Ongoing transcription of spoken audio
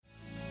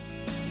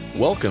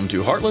Welcome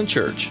to Heartland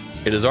Church.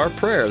 It is our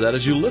prayer that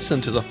as you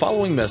listen to the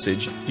following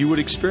message, you would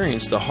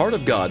experience the heart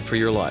of God for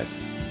your life.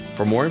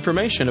 For more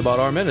information about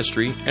our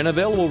ministry and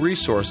available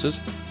resources,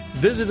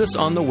 visit us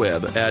on the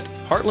web at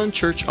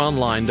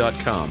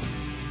heartlandchurchonline.com.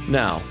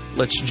 Now,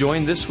 let's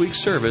join this week's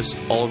service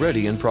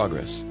already in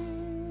progress.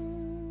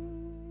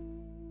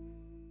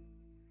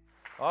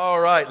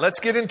 All right, let's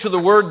get into the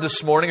Word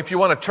this morning. If you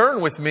want to turn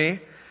with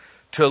me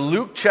to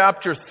Luke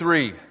chapter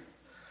 3.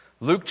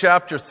 Luke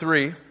chapter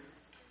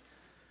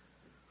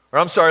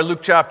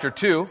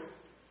 2.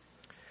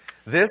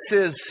 This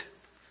is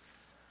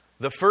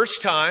the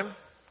first time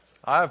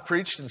I have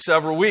preached in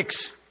several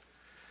weeks.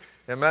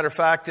 As a matter of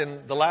fact,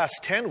 in the last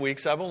 10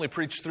 weeks, I've only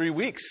preached 3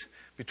 weeks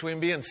between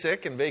being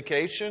sick and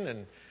vacation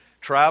and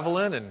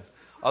traveling and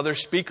other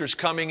speakers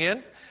coming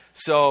in.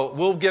 So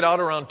we'll get out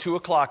around 2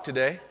 o'clock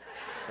today.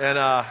 And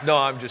no,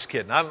 I'm just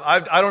kidding.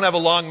 I don't have a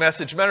long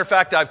message. Matter of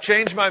fact, I've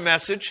changed my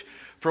message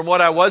from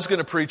what I was going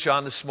to preach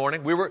on this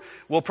morning.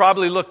 We'll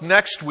probably look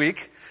next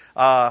week.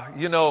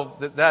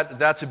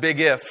 That's a big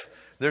if.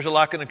 There's a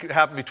lot going to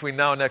happen between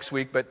now and next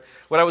week. But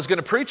what I was going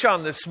to preach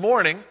on this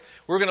morning,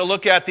 we're going to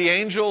look at the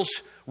angel's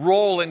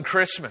role in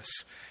Christmas.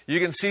 You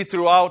can see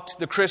throughout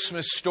the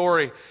Christmas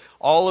story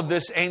all of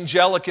this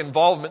angelic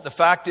involvement. The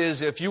fact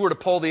is, if you were to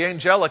pull the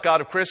angelic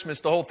out of Christmas,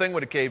 the whole thing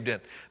would have caved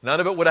in. None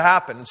of it would have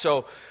happened. And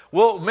so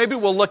maybe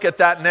we'll look at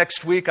that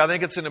next week. I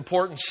think it's an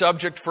important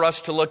subject for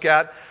us to look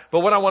at. But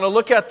what I want to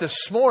look at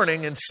this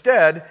morning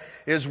instead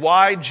is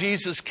why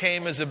Jesus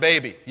came as a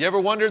baby. You ever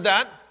wondered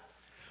that?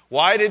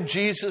 Why did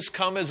Jesus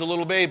come as a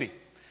little baby?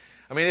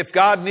 I mean, if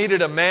God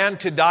needed a man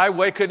to die,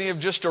 why couldn't He have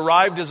just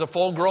arrived as a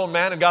full-grown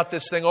man and got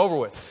this thing over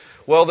with?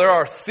 Well, there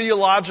are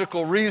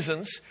theological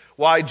reasons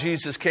why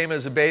Jesus came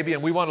as a baby,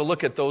 and we want to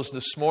look at those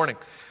this morning.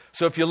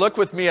 So if you look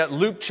with me at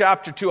Luke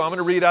chapter 2, I'm going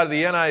to read out of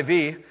the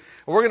NIV.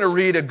 We're going to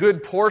read a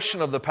good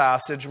portion of the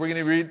passage. We're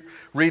going to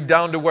read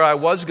down to where I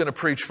was going to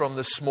preach from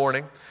this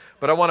morning.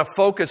 But I want to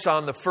focus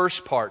on the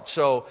first part.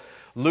 So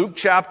Luke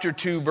chapter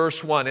 2,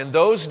 verse 1. In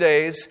those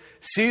days,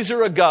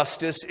 Caesar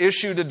Augustus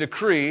issued a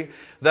decree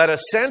that a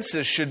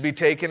census should be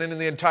taken in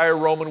the entire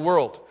Roman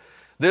world.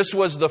 This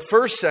was the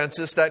first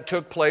census that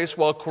took place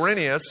while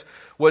Quirinius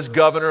was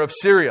governor of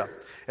Syria.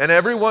 And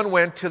everyone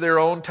went to their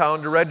own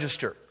town to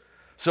register.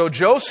 So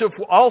Joseph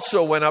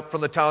also went up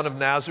from the town of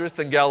Nazareth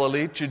in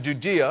Galilee to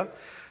Judea,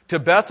 to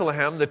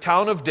Bethlehem, the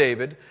town of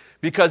David,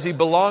 because he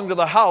belonged to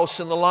the house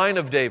in the line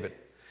of David.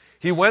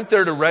 He went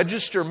there to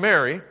register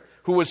Mary,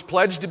 who was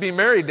pledged to be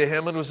married to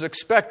him and was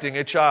expecting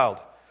a child.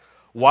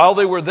 While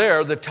they were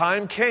there, the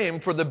time came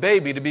for the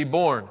baby to be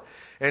born,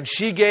 and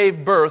she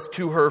gave birth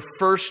to her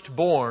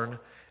firstborn,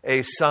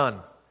 a son.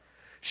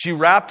 She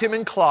wrapped him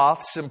in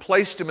cloths and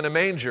placed him in a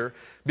manger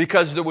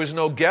because there was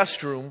no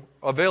guest room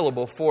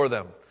available for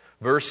them.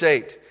 Verse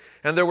 8,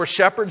 and there were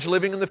shepherds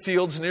living in the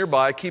fields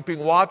nearby, keeping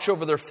watch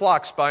over their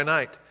flocks by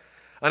night.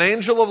 An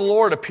angel of the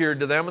Lord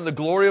appeared to them, and the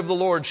glory of the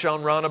Lord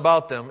shone round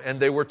about them, and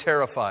they were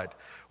terrified.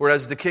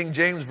 Whereas the King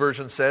James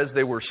Version says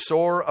they were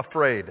sore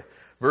afraid.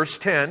 Verse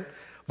 10,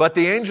 but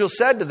the angel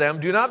said to them,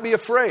 do not be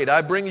afraid.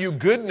 I bring you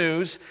good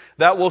news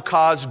that will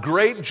cause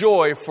great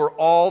joy for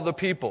all the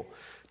people.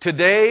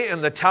 Today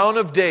in the town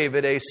of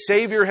David, a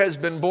Savior has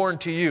been born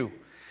to you.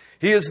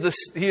 He is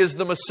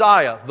the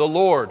Messiah, the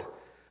Lord.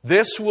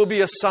 This will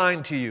be a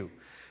sign to you.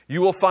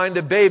 You will find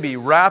a baby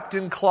wrapped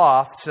in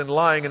cloths and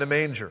lying in a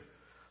manger.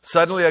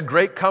 Suddenly a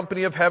great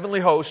company of heavenly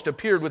hosts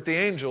appeared with the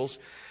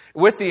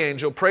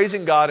angel,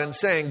 praising God and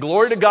saying,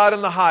 glory to God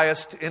in the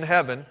highest in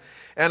heaven,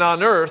 and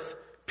on earth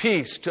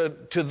peace to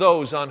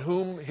those on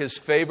whom His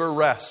favor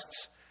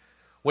rests.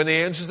 When the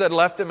angels had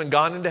left them and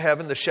gone into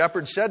heaven, the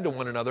shepherds said to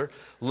one another,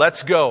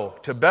 let's go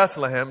to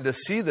Bethlehem to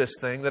see this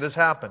thing that has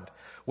happened,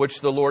 which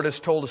the Lord has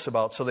told us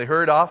about. So they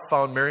hurried off,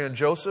 found Mary and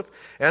Joseph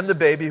and the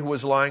baby who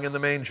was lying in the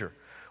manger.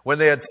 When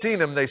they had seen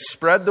him, they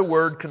spread the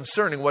word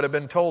concerning what had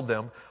been told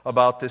them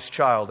about this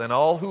child. And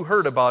all who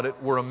heard about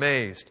it were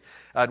amazed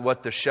at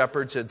what the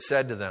shepherds had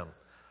said to them.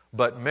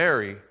 But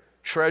Mary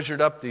treasured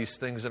up these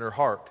things in her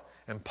heart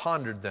and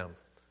pondered them.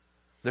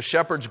 The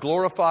shepherds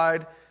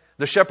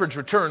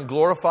returned,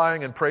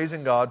 glorifying and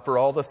praising God for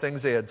all the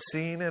things they had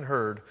seen and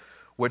heard,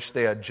 which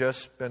they had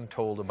just been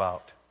told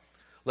about.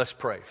 Let's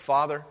pray.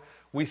 Father,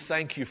 we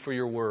thank you for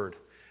your word.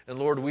 And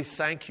Lord, we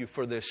thank you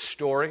for this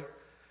story.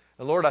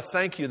 And Lord, I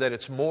thank you that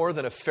it's more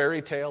than a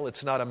fairy tale.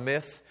 It's not a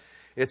myth.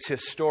 It's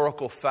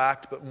historical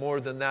fact. But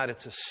more than that,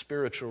 it's a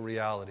spiritual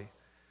reality.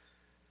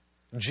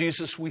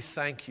 Jesus, we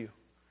thank you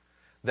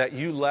that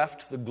you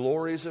left the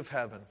glories of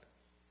heaven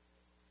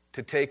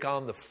to take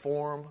on the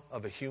form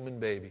of a human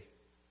baby.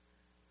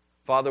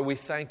 Father, we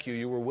thank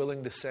you were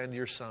willing to send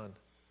your Son,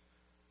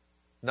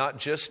 not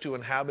just to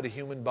inhabit a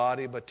human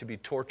body, but to be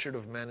tortured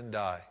of men and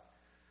die,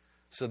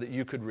 so that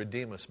you could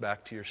redeem us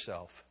back to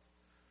yourself.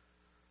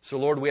 So,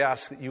 Lord, we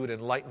ask that you would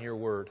enlighten your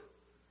word.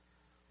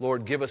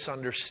 Lord, give us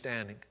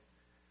understanding.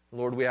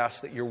 Lord, we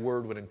ask that your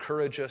word would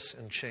encourage us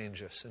and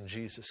change us. In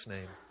Jesus'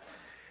 name,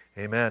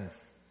 amen.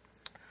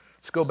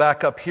 Let's go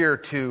back up here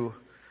to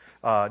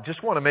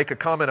Just want to make a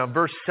comment on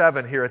verse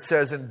 7 here. It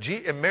says,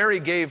 and Mary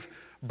gave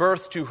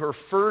birth to her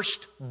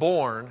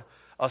firstborn,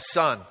 a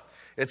son.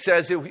 It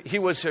says he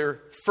was her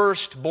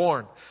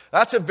firstborn.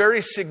 That's a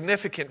very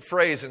significant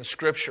phrase in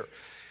Scripture.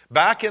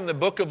 Back in the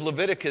book of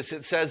Leviticus,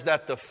 it says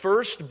that the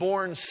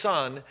firstborn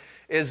son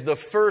is the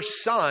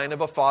first sign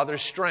of a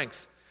father's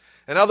strength.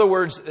 In other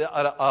words,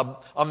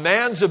 a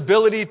man's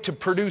ability to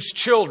produce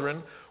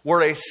children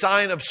were a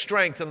sign of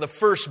strength, and the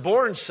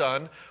firstborn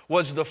son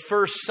was the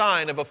first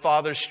sign of a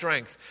father's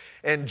strength.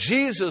 And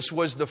Jesus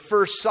was the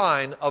first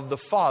sign of the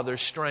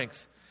Father's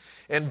strength.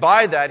 And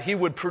by that, He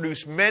would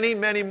produce many,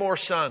 many more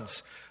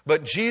sons.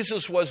 But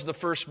Jesus was the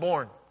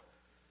firstborn.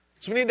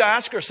 So we need to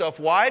ask ourselves,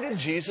 why did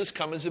Jesus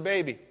come as a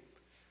baby?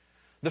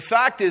 The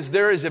fact is,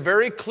 there is a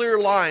very clear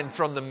line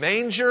from the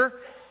manger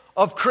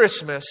of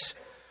Christmas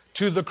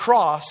to the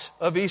cross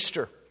of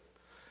Easter.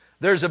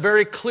 There's a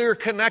very clear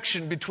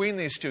connection between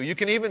these two. You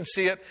can even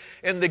see it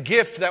in the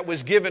gift that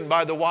was given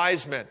by the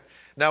wise men.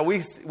 Now,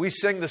 we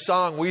sing the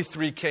song, We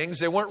Three Kings.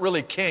 They weren't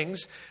really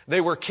kings.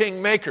 They were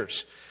king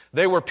makers.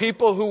 They were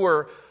people who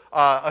were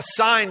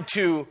assigned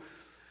to,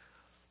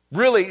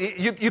 really,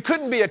 you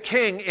couldn't be a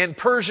king in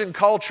Persian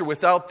culture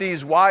without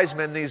these wise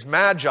men, these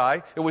magi.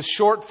 It was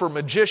short for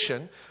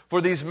magician,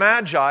 for these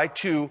magi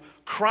to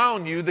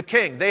crown you the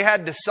king. They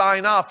had to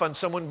sign off on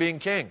someone being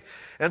king.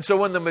 And so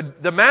when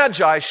the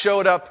magi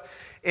showed up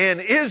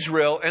in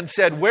Israel and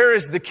said, where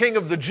is the king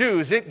of the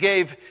Jews? It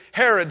gave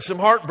Herod some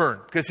heartburn,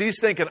 because he's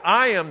thinking,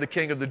 I am the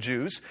king of the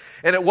Jews.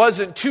 And it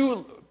wasn't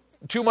too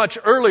much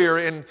earlier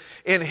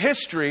in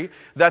history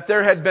that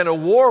there had been a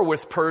war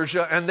with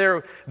Persia, and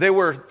they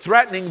were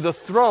threatening the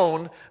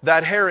throne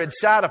that Herod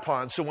sat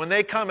upon. So when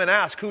they come and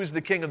ask who's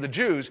the king of the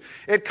Jews,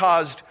 it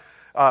caused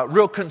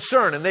real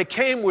concern. And they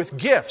came with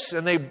gifts,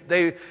 and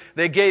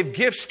they gave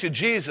gifts to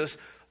Jesus,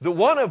 the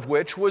one of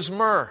which was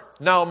myrrh.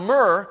 Now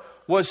myrrh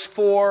was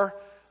for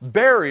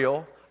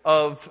burial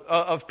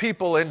of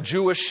people in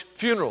Jewish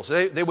funerals.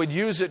 They would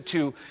use it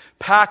to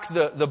pack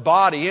the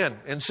body in.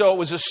 And so it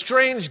was a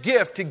strange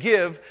gift to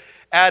give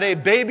at a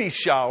baby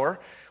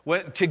shower,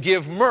 to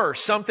give myrrh,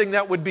 something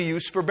that would be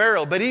used for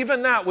burial. But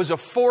even that was a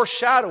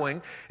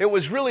foreshadowing. It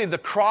was really the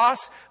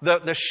cross,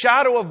 the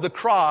shadow of the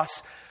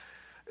cross,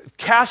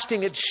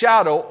 casting its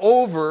shadow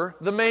over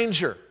the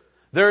manger.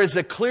 There is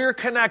a clear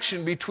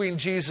connection between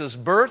Jesus'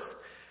 birth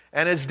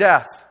and His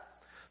death.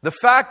 The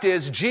fact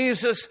is,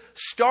 Jesus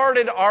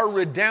started our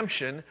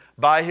redemption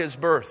by His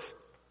birth.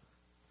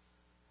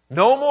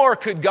 No more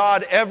could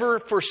God ever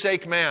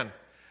forsake man.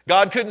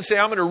 God couldn't say,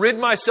 I'm going to rid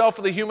myself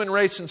of the human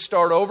race and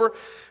start over,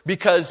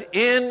 because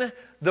in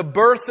the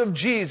birth of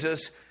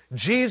Jesus,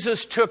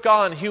 Jesus took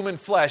on human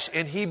flesh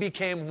and He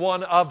became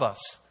one of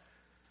us.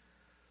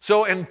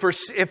 So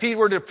if He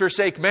were to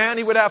forsake man,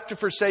 He would have to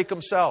forsake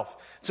Himself.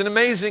 It's an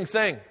amazing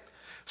thing.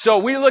 So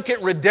we look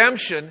at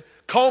redemption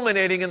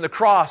culminating in the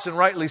cross, and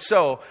rightly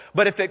so.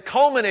 But if it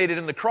culminated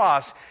in the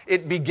cross,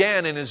 it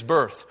began in His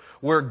birth,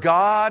 where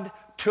God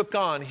took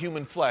on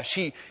human flesh.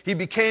 He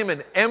became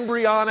an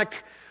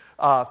embryonic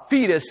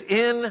fetus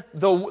in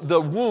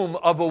the womb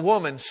of a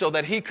woman so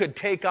that He could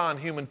take on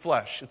human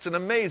flesh. It's an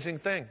amazing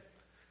thing.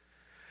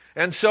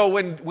 And so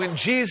when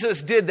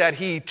Jesus did that,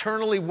 He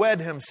eternally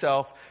wed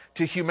Himself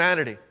to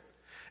humanity.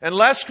 And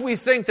lest we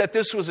think that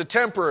this was a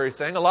temporary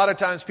thing, a lot of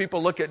times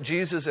people look at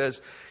Jesus as,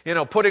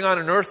 putting on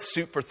an earth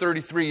suit for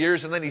 33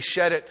 years and then He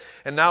shed it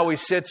and now He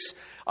sits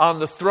on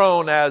the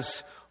throne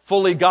as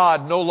fully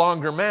God, no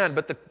longer man.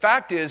 But the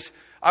fact is,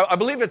 I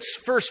believe it's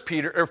 1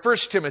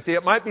 Timothy,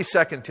 it might be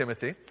 2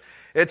 Timothy.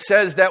 It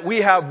says that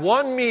we have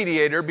one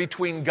mediator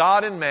between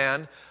God and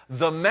man,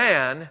 the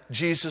man,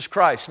 Jesus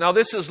Christ. Now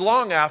this is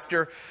long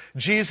after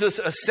Jesus'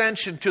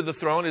 ascension to the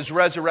throne, His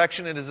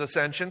resurrection and His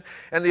ascension.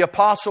 And the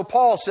Apostle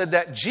Paul said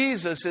that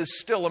Jesus is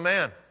still a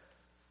man.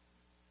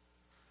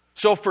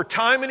 So for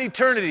time and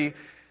eternity,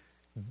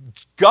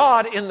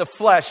 God in the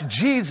flesh,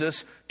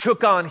 Jesus,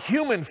 took on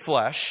human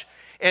flesh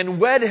and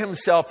wed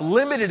Himself,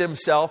 limited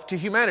Himself to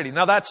humanity.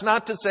 Now that's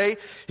not to say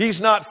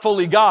He's not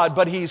fully God,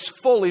 but He's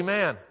fully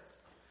man.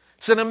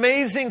 It's an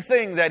amazing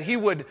thing that He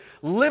would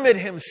limit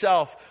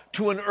Himself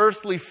to an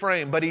earthly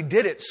frame, but He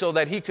did it so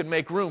that He could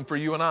make room for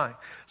you and I,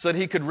 so that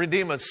He could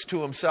redeem us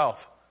to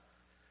Himself.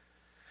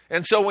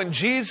 And so when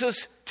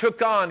Jesus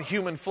took on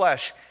human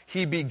flesh,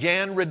 He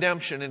began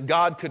redemption, and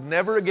God could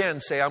never again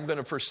say, I'm going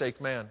to forsake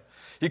man.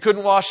 He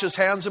couldn't wash His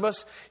hands of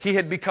us. He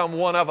had become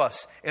one of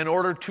us in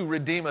order to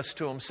redeem us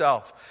to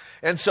Himself.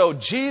 And so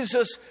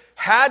Jesus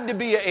had to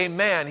be a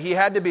man. He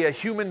had to be a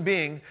human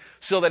being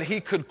so that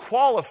He could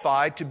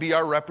qualify to be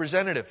our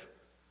representative.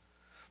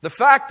 The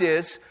fact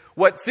is,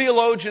 what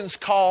theologians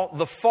call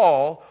the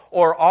fall,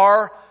 or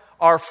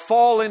our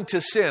fall into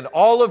sin.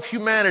 All of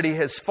humanity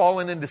has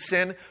fallen into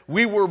sin.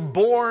 We were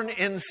born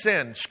in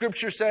sin.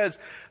 Scripture says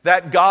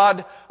that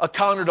God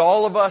accounted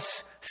all of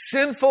us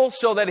sinful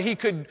so that He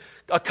could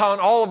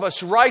account all of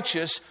us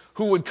righteous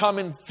who would come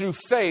in through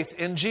faith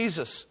in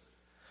Jesus.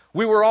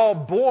 We were all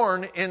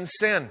born in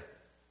sin.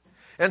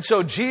 And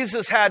so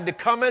Jesus had to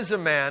come as a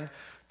man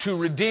to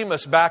redeem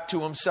us back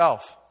to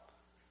Himself.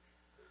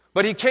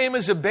 But he came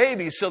as a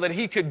baby so that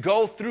he could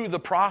go through the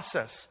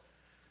process.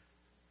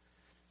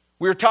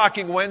 We were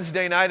talking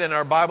Wednesday night in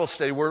our Bible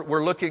study.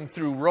 We're looking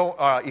through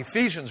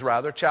Ephesians,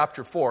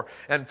 chapter 4.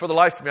 And for the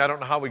life of me, I don't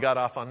know how we got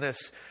off on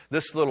this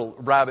little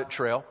rabbit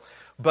trail.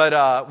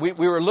 But we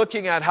were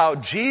looking at how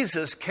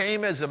Jesus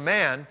came as a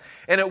man,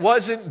 and it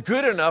wasn't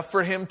good enough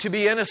for him to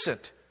be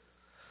innocent.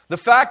 The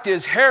fact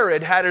is,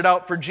 Herod had it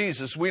out for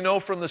Jesus. We know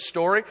from the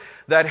story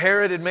that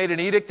Herod had made an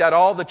edict that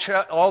all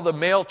the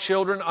male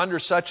children under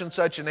such and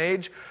such an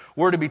age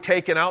were to be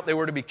taken out. They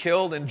were to be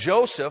killed. And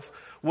Joseph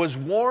was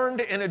warned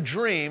in a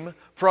dream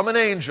from an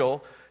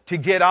angel to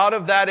get out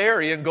of that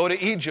area and go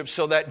to Egypt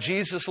so that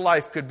Jesus'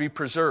 life could be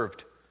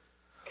preserved.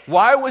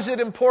 Why was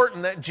it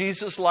important that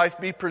Jesus' life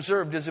be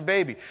preserved as a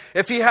baby?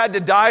 If he had to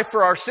die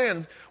for our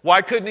sins,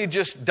 why couldn't he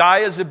just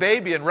die as a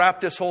baby and wrap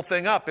this whole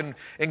thing up and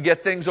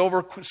get things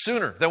over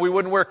sooner? Then we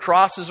wouldn't wear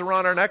crosses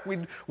around our neck.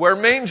 We'd wear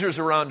mangers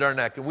around our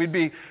neck. And we'd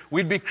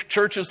be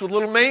churches with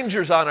little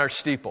mangers on our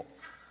steeple.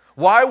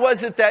 Why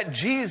was it that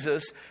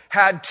Jesus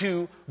had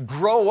to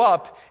grow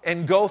up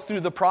and go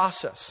through the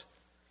process?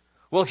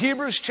 Well,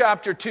 Hebrews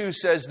chapter 2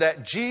 says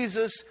that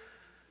Jesus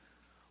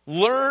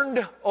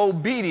learned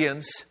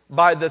obedience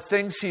by the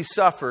things he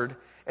suffered.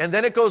 And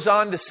then it goes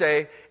on to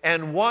say,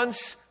 and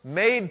once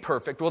made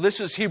perfect. Well, this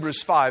is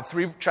Hebrews 5,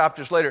 3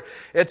 chapters later.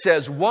 It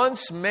says,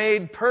 once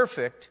made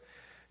perfect,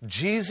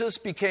 Jesus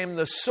became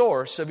the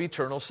source of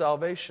eternal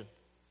salvation.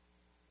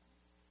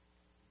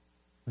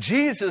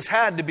 Jesus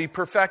had to be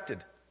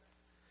perfected.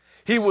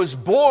 He was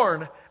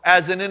born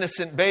as an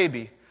innocent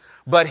baby,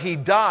 but he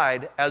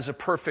died as a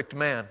perfect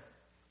man.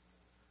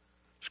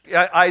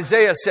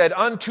 Isaiah said,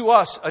 unto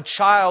us a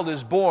child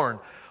is born,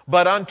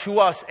 but unto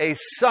us a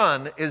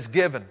son is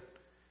given.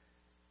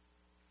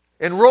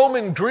 In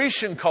Roman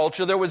Grecian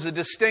culture, there was a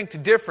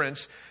distinct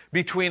difference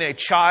between a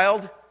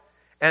child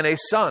and a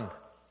son.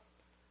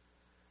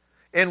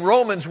 In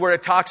Romans, where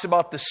it talks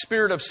about the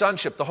spirit of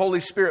sonship, the Holy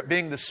Spirit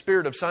being the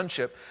spirit of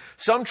sonship,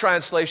 some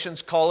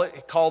translations call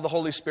the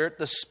Holy Spirit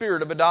the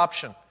spirit of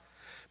adoption.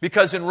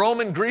 Because in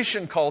Roman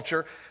Grecian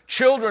culture,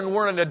 children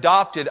weren't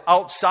adopted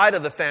outside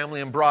of the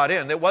family and brought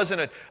in. It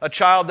wasn't a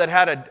child that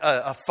had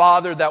a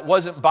father that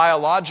wasn't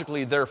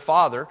biologically their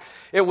father.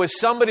 It was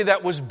somebody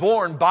that was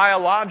born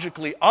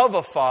biologically of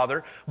a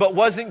father, but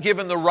wasn't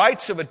given the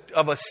rights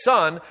of a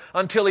son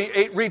until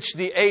he reached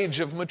the age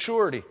of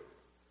maturity.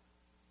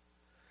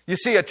 You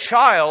see, a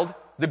child,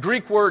 the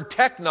Greek word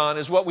teknon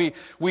is what we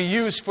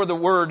use for the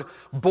word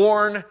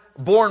born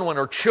one,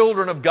 or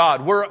children of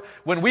God.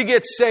 When we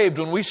get saved,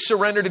 when we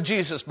surrender to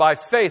Jesus by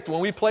faith,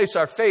 when we place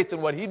our faith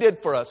in what He did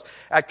for us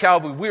at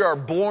Calvary, we are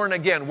born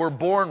again. We're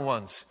born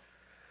ones.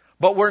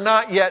 But we're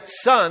not yet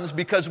sons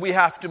because we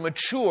have to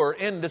mature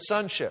into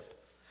sonship.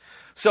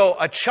 So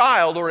a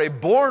child or a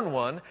born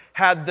one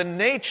had the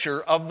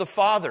nature of the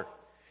Father.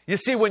 You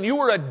see, when you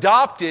were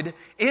adopted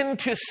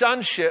into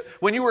sonship,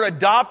 when you were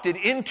adopted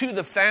into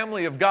the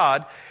family of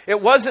God, it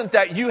wasn't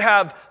that you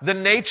have the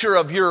nature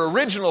of your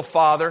original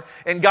father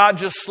and God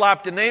just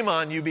slapped a name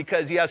on you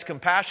because He has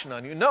compassion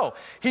on you. No,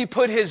 He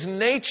put His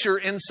nature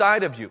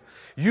inside of you.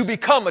 You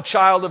become a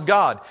child of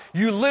God.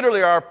 You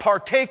literally are a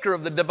partaker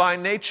of the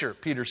divine nature,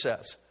 Peter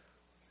says.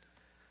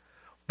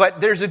 But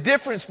there's a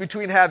difference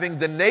between having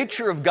the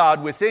nature of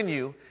God within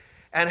you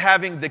and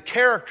having the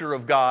character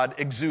of God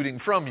exuding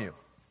from you.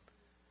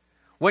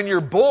 When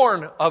you're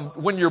born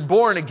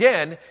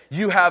again,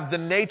 you have the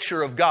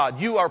nature of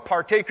God. You are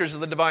partakers of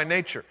the divine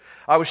nature.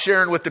 I was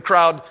sharing with the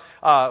crowd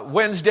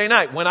Wednesday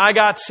night. When I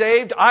got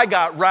saved, I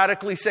got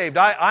radically saved.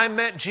 I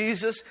met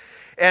Jesus,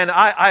 and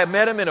I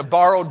met Him in a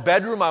borrowed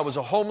bedroom. I was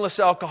a homeless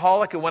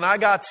alcoholic, and when I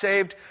got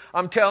saved,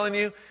 I'm telling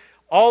you,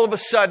 all of a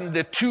sudden,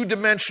 the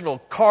two-dimensional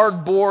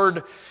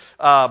cardboard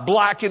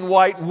black and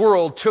white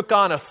world took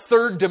on a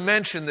third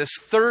dimension, this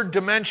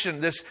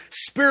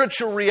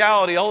spiritual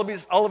reality all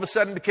of a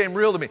sudden became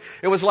real to me.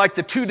 It was like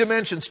the two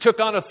dimensions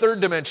took on a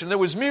third dimension. There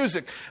was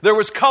music, there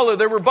was color,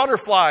 there were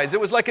butterflies. It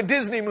was like a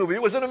Disney movie.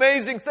 It was an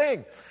amazing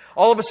thing.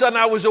 All of a sudden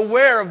I was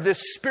aware of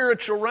this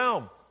spiritual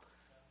realm.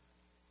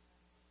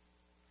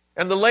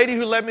 And the lady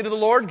who led me to the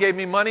Lord gave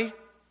me money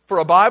for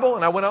a Bible,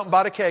 and I went out and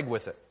bought a keg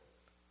with it.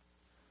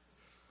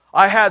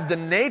 I had the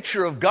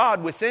nature of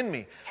God within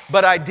me,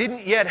 but I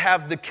didn't yet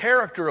have the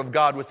character of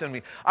God within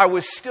me. I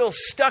was still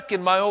stuck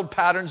in my old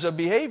patterns of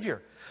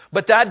behavior.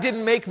 But that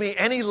didn't make me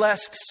any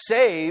less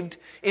saved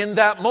in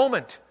that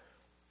moment.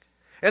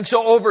 And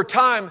so over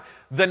time,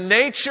 the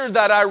nature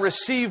that I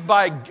received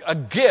by a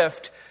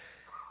gift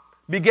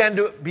began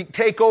to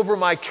take over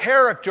my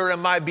character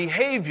and my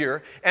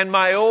behavior, and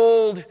my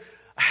old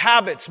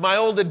habits, my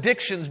old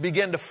addictions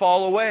began to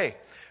fall away.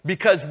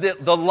 Because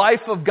the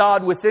life of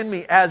God within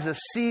me as a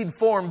seed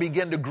form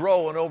began to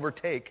grow and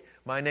overtake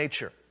my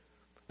nature.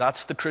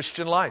 That's the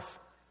Christian life.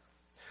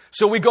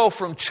 So we go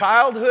from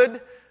childhood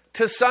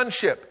to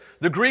sonship.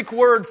 The Greek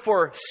word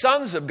for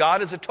sons of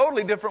God is a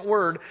totally different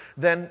word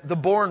than the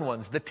born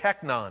ones, the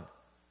teknon.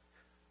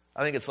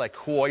 I think it's like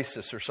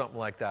huiosis or something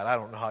like that. I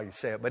don't know how you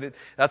say it, but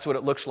that's what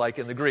it looks like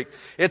in the Greek.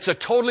 It's a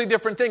totally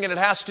different thing, and it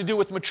has to do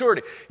with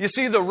maturity. You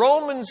see, the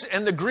Romans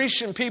and the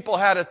Grecian people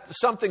had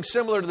something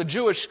similar to the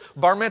Jewish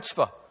bar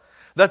mitzvah.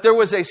 That there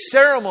was a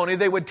ceremony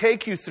they would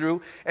take you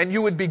through, and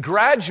you would be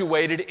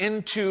graduated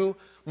into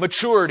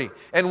maturity.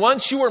 And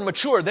once you were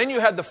mature, then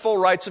you had the full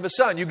rights of a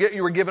son.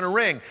 You were given a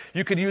ring.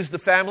 You could use the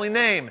family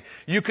name.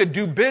 You could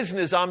do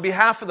business on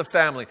behalf of the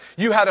family.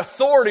 You had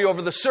authority over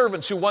the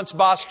servants who once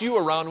bossed you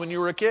around when you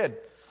were a kid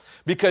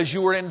because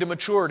you were into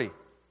maturity.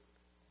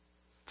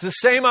 It's the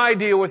same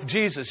idea with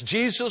Jesus.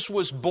 Jesus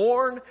was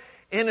born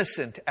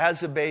innocent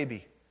as a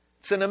baby.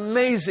 It's an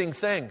amazing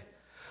thing.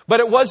 But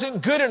it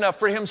wasn't good enough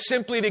for him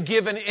simply to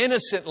give an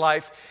innocent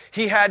life.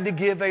 He had to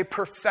give a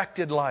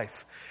perfected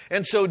life.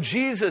 And so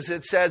Jesus,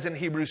 it says in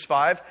Hebrews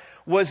 5,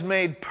 was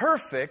made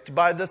perfect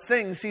by the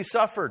things he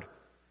suffered.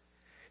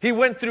 He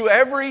went through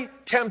every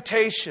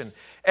temptation,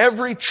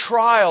 every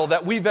trial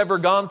that we've ever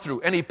gone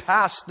through, and he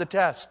passed the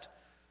test.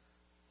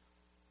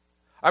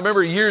 I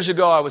remember years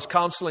ago I was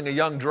counseling a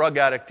young drug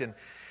addict, and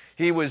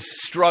he was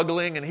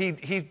struggling, and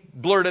he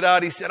blurted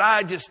out, he said,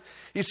 I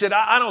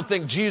don't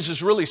think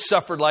Jesus really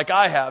suffered like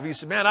I have. He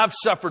said, man, I've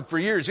suffered for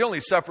years. He only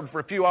suffered for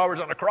a few hours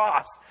on a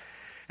cross.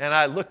 And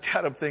I looked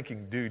at him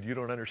thinking, dude, you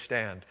don't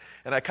understand.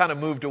 And I kind of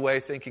moved away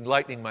thinking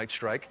lightning might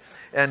strike.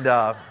 And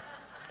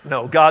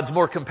no, God's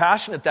more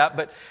compassionate than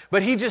that.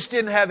 But he just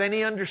didn't have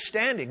any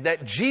understanding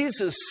that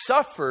Jesus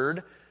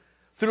suffered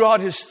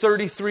throughout his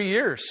 33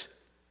 years.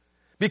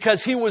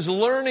 Because he was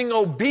learning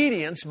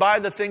obedience by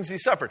the things he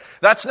suffered.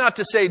 That's not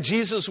to say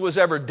Jesus was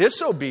ever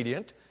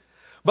disobedient.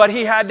 But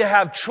he had to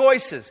have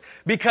choices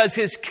because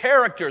his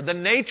character, the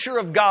nature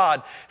of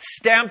God,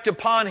 stamped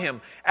upon him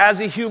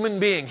as a human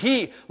being.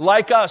 He,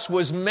 like us,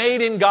 was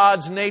made in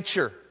God's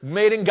nature,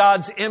 made in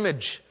God's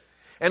image.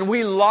 And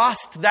we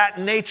lost that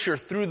nature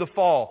through the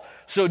fall.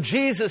 So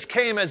Jesus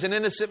came as an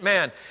innocent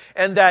man.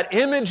 And that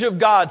image of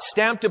God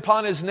stamped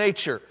upon his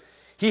nature,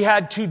 he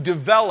had to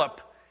develop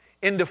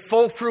into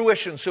full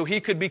fruition so he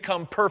could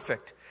become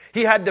perfect.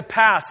 He had to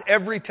pass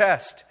every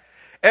test.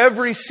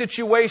 Every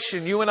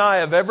situation you and I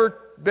have ever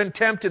been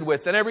tempted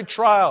with, and every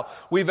trial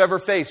we've ever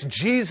faced,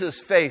 Jesus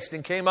faced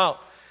and came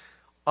out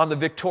on the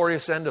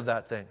victorious end of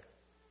that thing.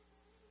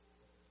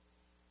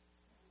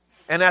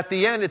 And at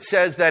the end it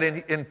says that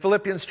in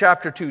Philippians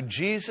chapter 2,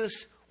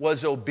 Jesus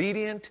was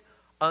obedient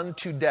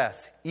unto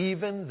death,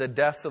 even the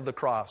death of the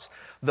cross.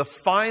 The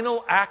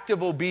final act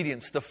of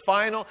obedience,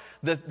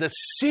 the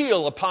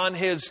seal upon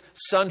his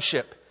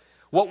sonship.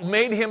 What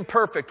made him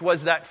perfect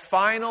was that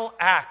final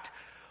act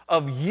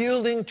of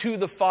yielding to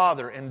the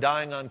Father and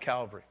dying on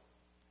Calvary.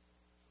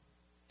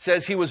 It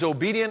says he was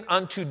obedient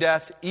unto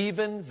death,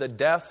 even the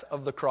death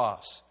of the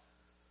cross.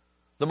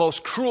 The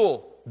most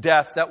cruel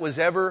death that was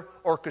ever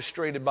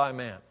orchestrated by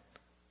man.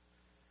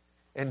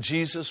 And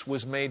Jesus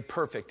was made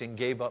perfect and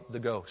gave up the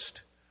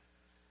ghost.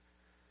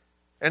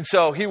 And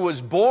so he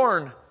was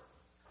born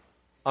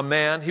a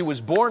man, he was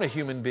born a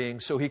human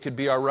being so he could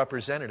be our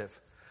representative.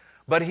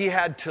 But he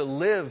had to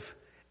live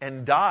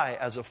and die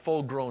as a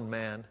full-grown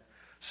man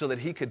so that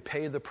he could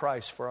pay the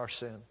price for our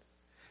sin.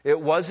 It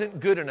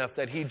wasn't good enough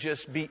that he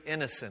just be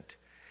innocent.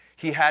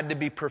 He had to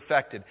be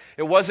perfected.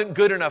 It wasn't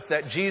good enough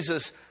that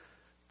Jesus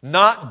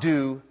not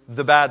do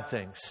the bad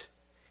things.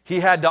 He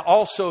had to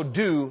also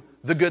do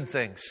the good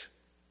things.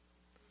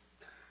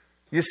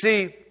 You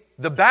see,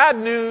 the bad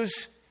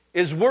news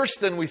is worse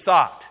than we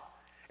thought,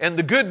 and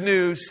the good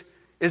news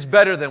is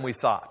better than we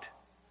thought.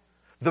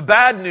 The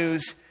bad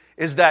news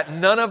is that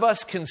none of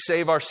us can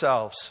save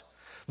ourselves.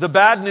 The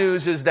bad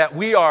news is that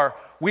we are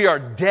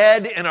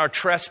dead in our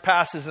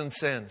trespasses and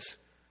sins.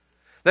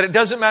 That it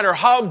doesn't matter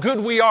how good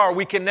we are,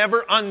 we can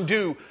never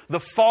undo the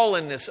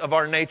fallenness of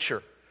our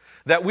nature.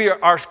 That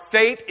our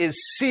fate is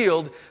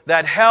sealed,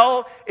 that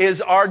hell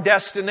is our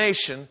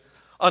destination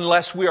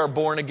unless we are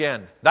born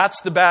again.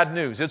 That's the bad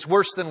news. It's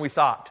worse than we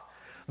thought.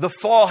 The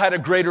fall had a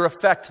greater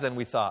effect than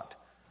we thought.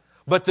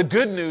 But the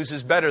good news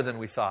is better than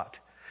we thought.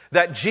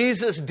 That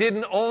Jesus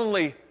didn't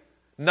only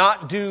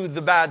not do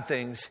the bad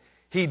things,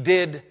 he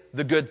did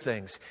the good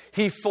things.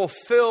 He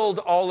fulfilled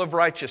all of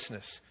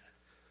righteousness.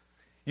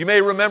 You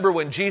may remember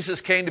when Jesus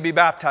came to be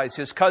baptized,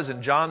 his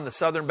cousin, John the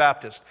Southern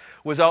Baptist,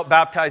 was out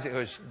baptizing. It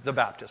was the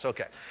Baptist,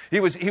 okay. He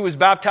was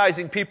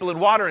baptizing people in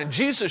water, and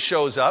Jesus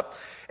shows up,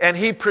 and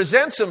he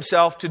presents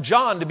himself to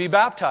John to be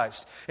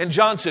baptized. And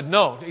John said,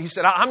 no. He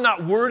said, I'm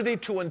not worthy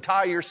to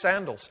untie your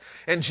sandals.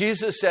 And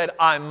Jesus said,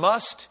 I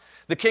must,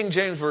 the King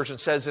James Version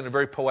says in a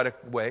very poetic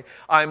way,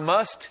 I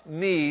must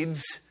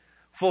needs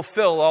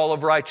fulfill all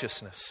of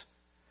righteousness.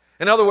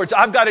 In other words,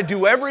 I've got to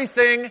do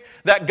everything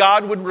that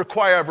God would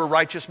require of a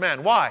righteous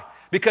man. Why?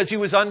 Because he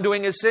was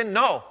undoing his sin?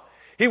 No.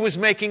 He was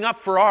making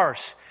up for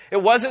ours.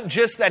 It wasn't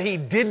just that he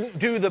didn't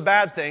do the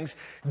bad things.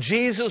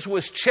 Jesus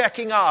was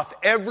checking off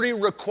every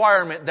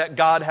requirement that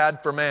God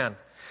had for man.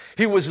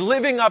 He was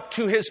living up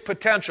to his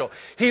potential.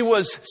 He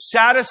was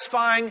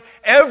satisfying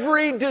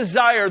every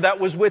desire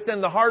that was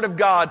within the heart of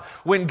God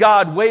when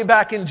God, way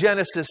back in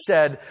Genesis,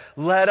 said,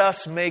 let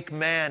us make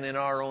man in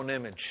our own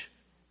image.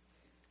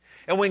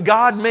 And when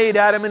God made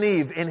Adam and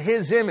Eve in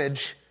His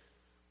image,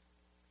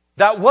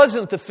 that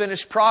wasn't the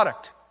finished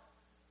product.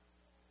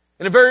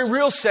 In a very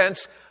real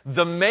sense,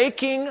 the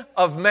making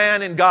of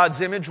man in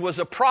God's image was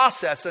a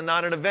process and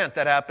not an event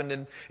that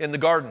happened in the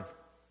garden.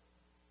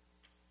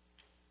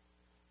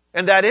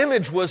 And that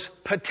image was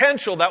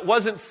potential that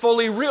wasn't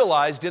fully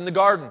realized in the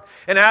garden.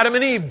 And Adam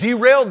and Eve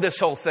derailed this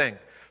whole thing.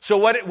 So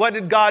what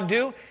did God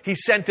do? He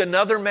sent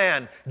another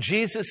man.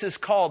 Jesus is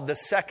called the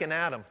second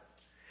Adam.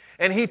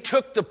 And He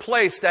took the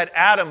place that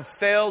Adam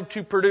failed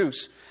to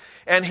produce.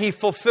 And He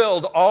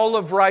fulfilled all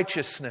of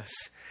righteousness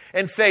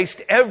and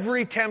faced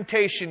every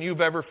temptation you've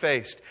ever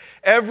faced.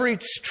 Every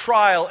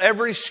trial,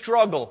 every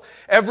struggle,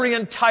 every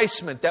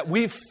enticement that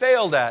we've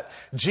failed at,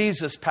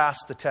 Jesus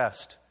passed the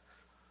test.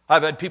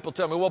 I've had people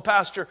tell me, well,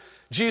 Pastor,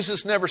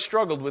 Jesus never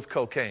struggled with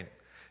cocaine.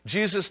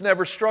 Jesus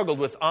never struggled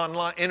with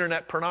online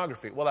internet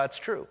pornography. Well, that's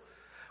true.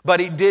 But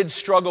He did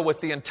struggle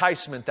with the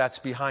enticement that's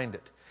behind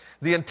it.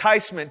 The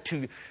enticement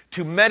to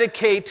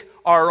medicate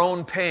our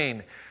own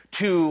pain,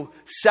 to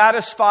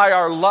satisfy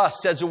our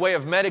lust as a way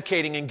of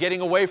medicating and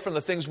getting away from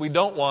the things we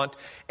don't want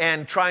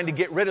and trying to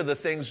get rid of the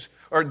things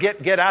or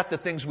get at the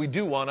things we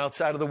do want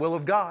outside of the will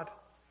of God.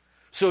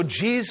 So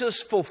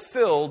Jesus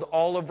fulfilled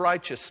all of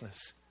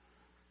righteousness.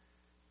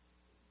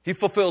 He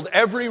fulfilled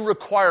every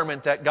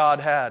requirement that God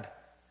had.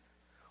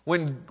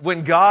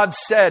 When God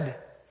said,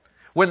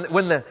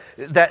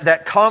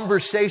 that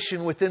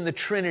conversation within the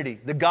Trinity,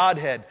 the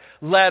Godhead,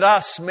 let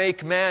us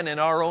make man in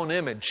our own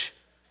image,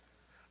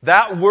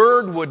 that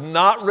word would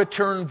not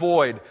return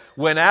void.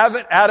 When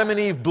Adam and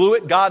Eve blew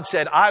it, God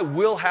said, I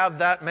will have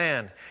that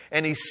man.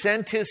 And He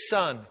sent His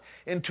Son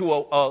into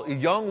a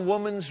young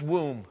woman's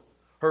womb,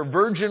 her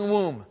virgin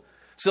womb,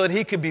 so that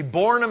He could be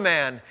born a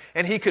man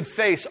and He could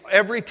face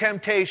every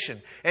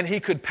temptation and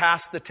He could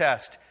pass the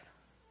test.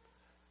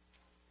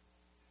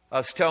 I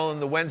was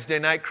telling the Wednesday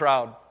night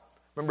crowd,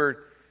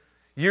 remember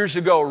years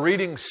ago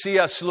reading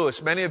C.S.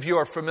 Lewis. Many of you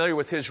are familiar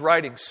with his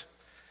writings.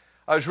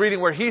 I was reading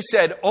where he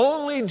said,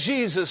 only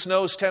Jesus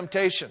knows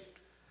temptation.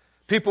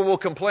 People will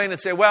complain and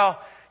say,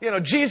 well,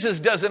 Jesus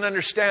doesn't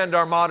understand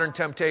our modern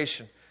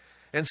temptation.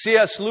 And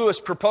C.S. Lewis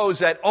proposed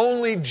that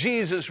only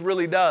Jesus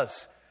really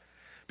does.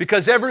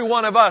 Because every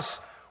one of us,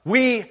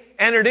 we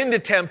entered into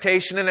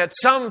temptation, and at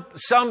some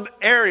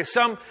area,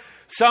 some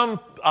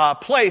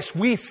place,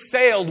 we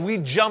failed, we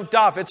jumped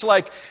off. It's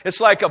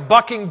like a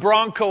bucking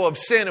bronco of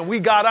sin, and we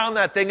got on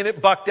that thing and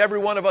it bucked every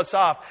one of us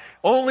off.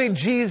 Only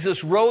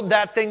Jesus rode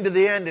that thing to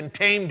the end and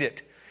tamed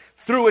it,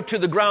 threw it to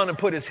the ground and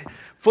put His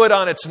foot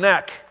on its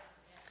neck.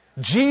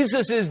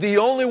 Jesus is the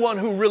only one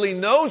who really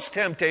knows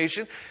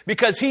temptation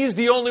because He's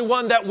the only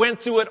one that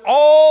went through it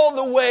all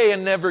the way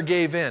and never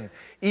gave in,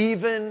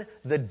 even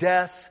the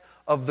death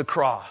of the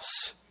cross.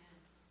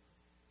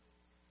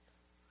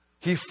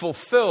 He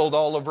fulfilled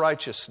all of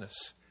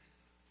righteousness.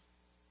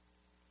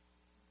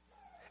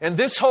 And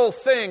this whole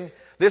thing,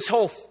 this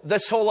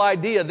whole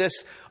idea,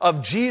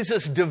 of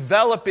Jesus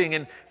developing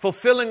and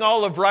fulfilling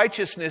all of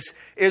righteousness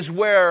is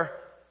where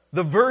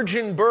the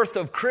virgin birth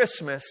of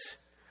Christmas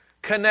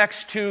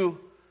connects to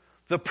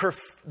the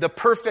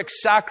perfect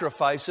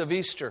sacrifice of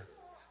Easter.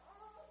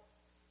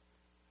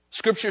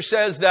 Scripture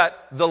says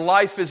that the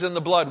life is in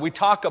the blood. We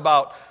talk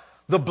about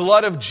the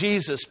blood of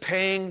Jesus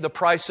paying the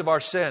price of our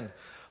sin.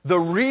 The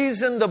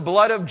reason the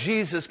blood of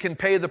Jesus can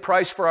pay the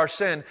price for our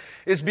sin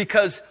is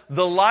because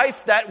the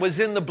life that was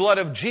in the blood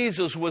of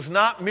Jesus was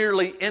not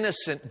merely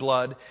innocent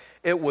blood,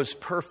 it was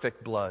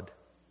perfect blood.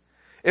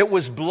 It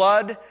was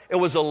blood, it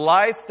was a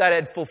life that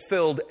had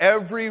fulfilled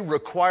every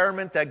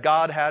requirement that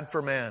God had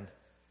for man.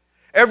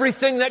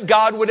 Everything that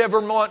God would ever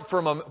want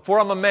from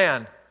a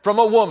man, from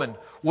a woman,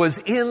 was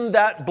in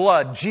that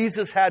blood.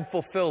 Jesus had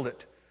fulfilled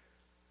it.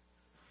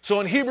 So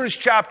in Hebrews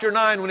chapter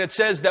 9, when it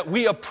says that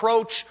we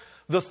approach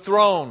the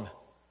throne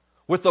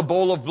with a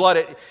bowl of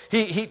blood,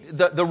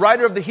 the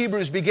writer of the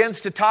Hebrews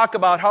begins to talk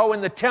about how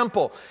in the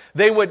temple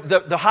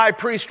the high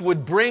priest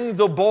would bring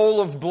the bowl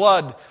of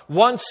blood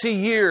once a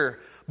year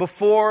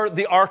before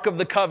the Ark of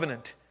the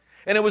Covenant.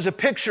 And it was a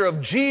picture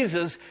of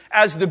Jesus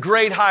as the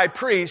great high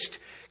priest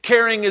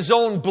carrying His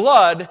own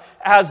blood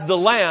as the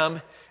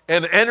lamb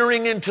and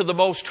entering into the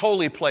most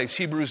holy place,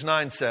 Hebrews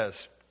 9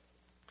 says.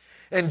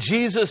 And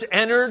Jesus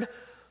entered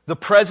the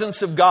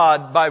presence of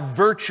God by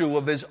virtue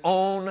of His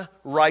own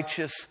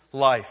righteous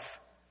life.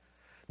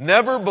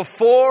 Never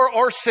before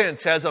or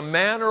since has a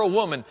man or a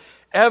woman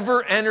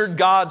ever entered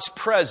God's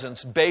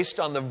presence based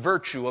on the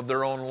virtue of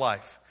their own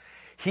life.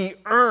 He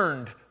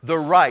earned the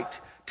right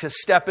to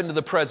step into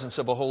the presence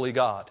of a holy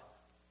God.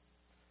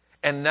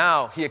 And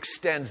now He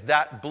extends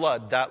that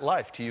blood, that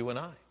life to you and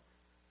I.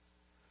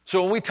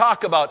 So when we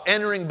talk about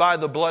entering by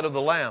the blood of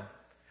the Lamb,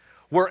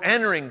 we're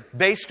entering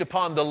based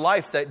upon the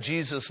life that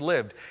Jesus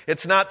lived.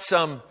 It's not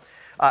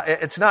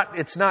it's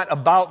not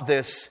about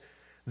this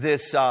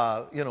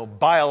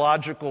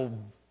biological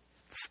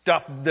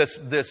stuff,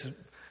 this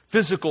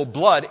physical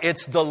blood.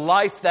 It's the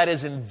life that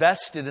is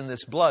invested in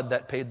this blood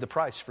that paid the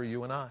price for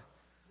you and I.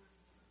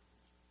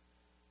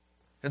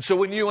 And so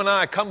when you and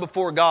I come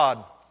before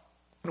God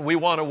and we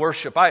want to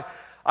worship,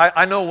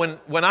 I know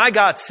when I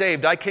got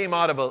saved, I came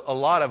out of a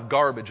lot of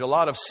garbage, a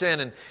lot of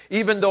sin. And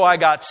even though I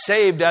got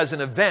saved as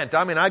an event,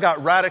 I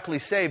got radically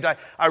saved.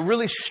 I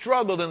really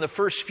struggled in the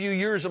first few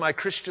years of my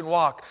Christian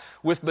walk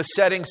with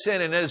besetting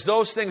sin. And as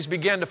those things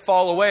began to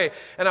fall away,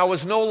 and I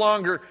was no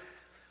longer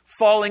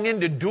falling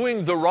into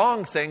doing the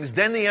wrong things,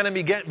 then the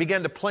enemy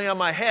began to play on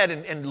my head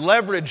and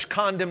leverage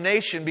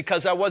condemnation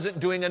because I wasn't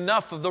doing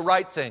enough of the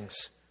right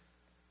things.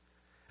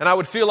 And I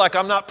would feel like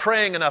I'm not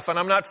praying enough and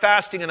I'm not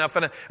fasting enough.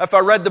 And if I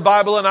read the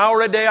Bible an hour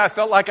a day, I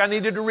felt like I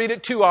needed to read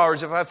it 2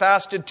 hours. If I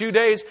fasted 2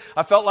 days,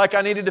 I felt like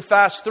I needed to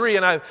fast 3.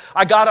 And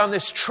I got on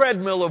this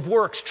treadmill of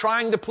works,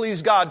 trying to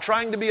please God,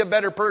 trying to be a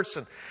better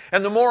person.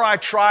 And the more I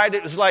tried,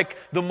 it was like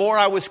the more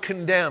I was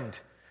condemned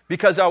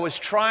because I was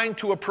trying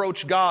to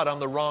approach God on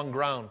the wrong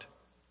ground.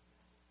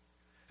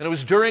 And it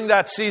was during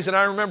that season,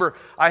 I remember,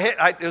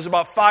 it was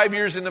about 5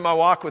 years into my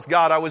walk with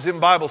God. I was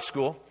in Bible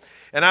school.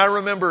 And I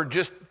remember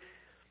just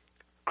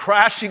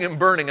crashing and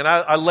burning. And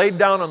I laid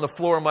down on the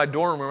floor of my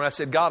dorm room and I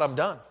said, God, I'm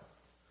done.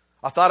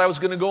 I thought I was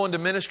going to go into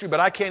ministry, but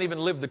I can't even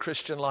live the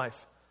Christian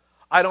life.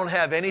 I don't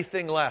have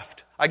anything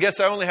left. I guess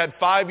I only had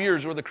 5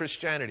 years worth of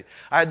Christianity.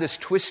 I had this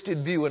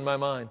twisted view in my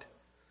mind.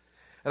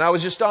 And I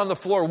was just on the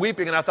floor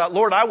weeping, and I thought,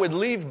 Lord, I would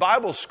leave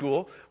Bible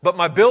school, but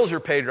my bills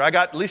are paid, or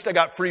at least I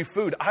got free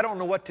food. I don't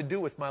know what to do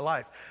with my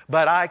life,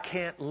 but I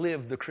can't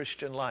live the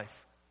Christian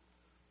life.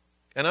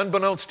 And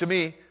unbeknownst to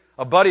me,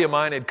 a buddy of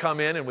mine had come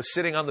in and was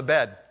sitting on the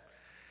bed.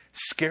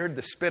 Scared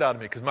the spit out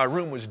of me because my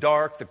room was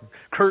dark, the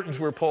curtains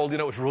were pulled,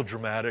 it was real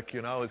dramatic,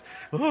 I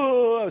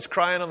was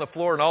crying on the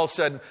floor, and all of a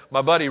sudden,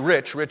 my buddy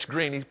Rich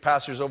Green, he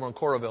pastors over in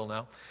Coralville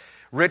now.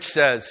 Rich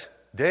says,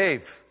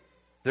 Dave,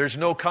 there's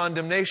no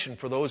condemnation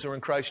for those who are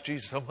in Christ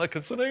Jesus. I'm like,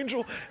 it's an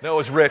angel. No, it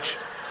was Rich.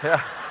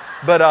 Yeah.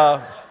 But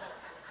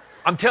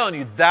I'm telling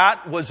you,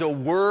 that was a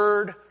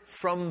word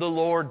from the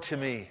Lord to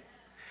me.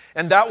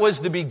 And that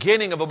was the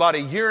beginning of about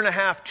 1.5 year,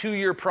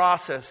 2-year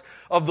process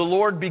of the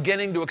Lord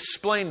beginning to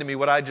explain to me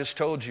what I just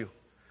told you.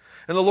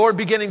 And the Lord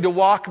beginning to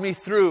walk me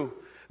through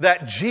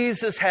that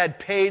Jesus had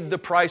paid the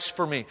price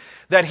for me.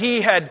 That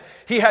He had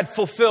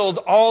fulfilled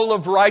all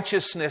of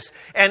righteousness.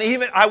 And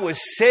even I was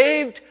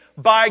saved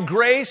by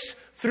grace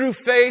through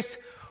faith,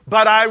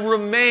 but I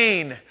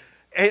remain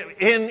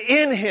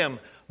in Him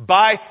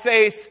by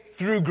faith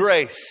through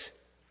grace.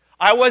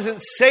 I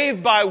wasn't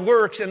saved by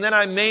works and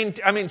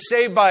then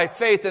saved by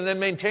faith and then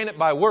maintain it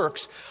by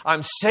works.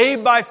 I'm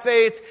saved by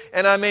faith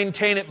and I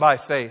maintain it by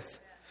faith.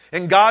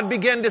 And God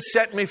began to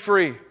set me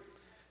free.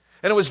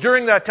 And it was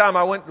during that time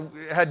I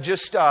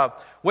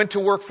went to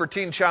work for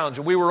Teen Challenge.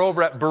 And we were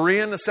over at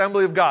Berean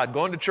Assembly of God,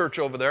 going to church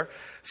over there,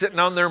 sitting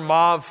on their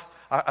mauve,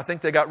 I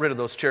think they got rid of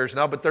those chairs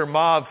now, but they're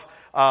mauve,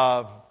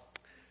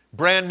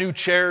 brand new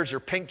chairs or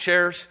pink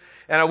chairs.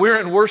 And we were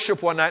in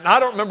worship one night, and I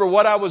don't remember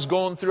what I was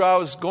going through. I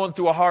was going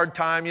through a hard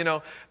time,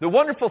 The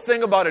wonderful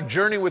thing about a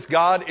journey with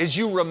God is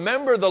you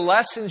remember the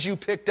lessons you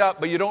picked up,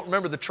 but you don't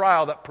remember the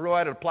trial that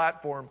provided a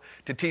platform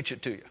to teach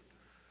it to you.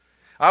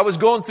 I was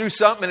going through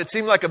something, and it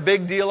seemed like a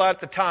big deal at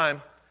the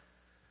time.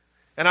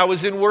 And I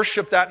was in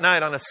worship that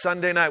night on a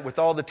Sunday night with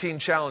all the Teen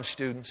Challenge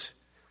students.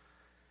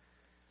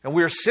 And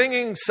we were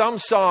singing some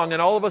song,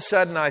 and all of a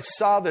sudden I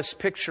saw this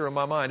picture in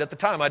my mind. At the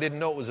time, I didn't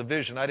know it was a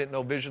vision. I didn't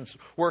know visions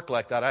work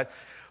like that.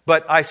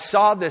 But I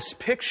saw this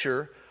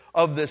picture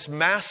of this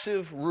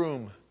massive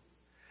room.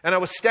 And I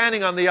was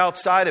standing on the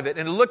outside of it.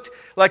 And it looked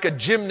like a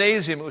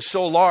gymnasium. It was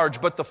so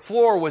large. But the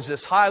floor was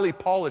this highly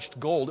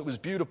polished gold. It was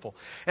beautiful.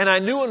 And I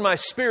knew in my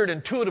spirit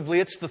intuitively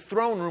it's the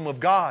throne room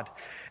of God.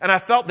 And I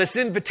felt this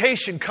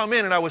invitation come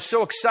in. And I was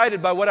so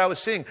excited by what I was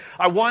seeing.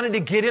 I wanted to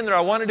get in there.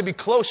 I wanted to be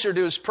closer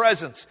to His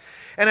presence.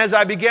 And as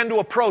I began to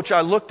approach, I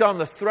looked on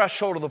the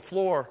threshold of the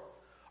floor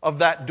of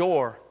that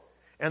door.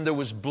 And there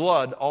was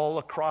blood all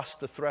across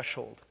the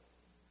threshold.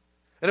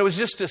 And it was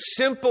just a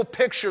simple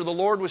picture the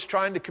Lord was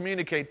trying to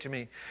communicate to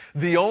me.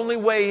 The only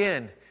way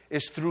in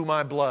is through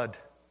my blood.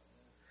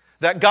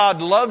 That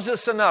God loves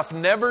us enough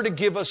never to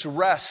give us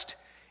rest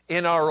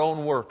in our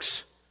own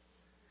works.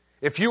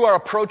 If you are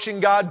approaching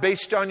God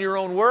based on your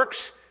own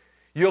works,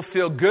 you'll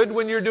feel good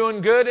when you're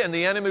doing good, and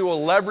the enemy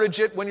will leverage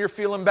it when you're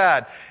feeling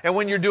bad. And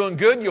when you're doing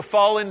good, you'll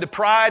fall into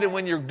pride, and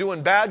when you're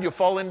doing bad, you'll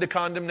fall into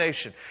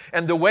condemnation.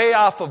 And the way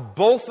off of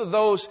both of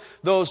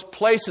those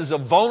places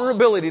of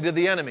vulnerability to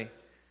the enemy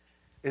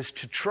is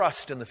to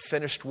trust in the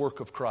finished work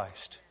of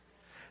Christ.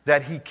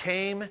 That He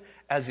came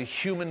as a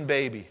human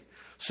baby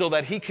so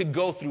that He could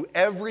go through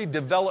every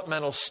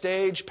developmental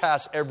stage,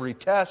 pass every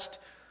test,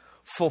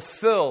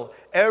 fulfill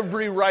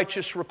every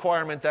righteous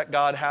requirement that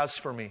God has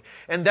for me.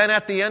 And then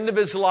at the end of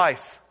His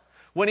life,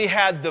 when He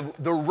had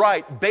the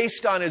right,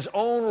 based on His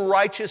own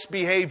righteous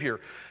behavior,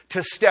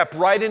 to step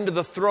right into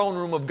the throne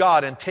room of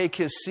God and take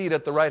His seat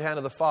at the right hand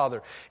of the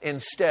Father,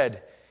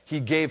 instead, He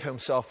gave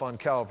Himself on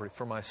Calvary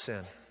for my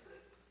sin.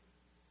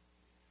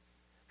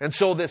 And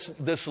so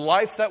this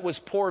life that was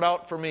poured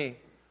out for me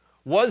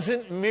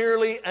wasn't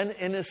merely an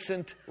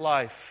innocent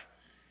life.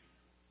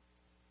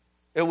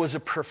 It was a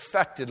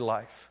perfected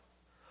life.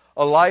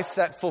 A life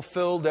that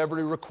fulfilled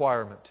every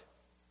requirement.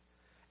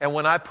 And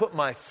when I put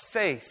my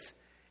faith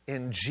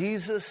in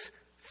Jesus'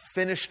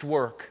 finished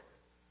work.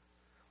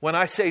 When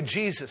I say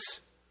Jesus,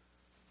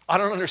 I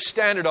don't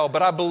understand it all,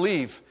 but I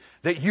believe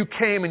that you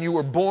came and you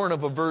were born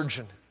of a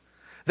virgin,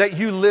 that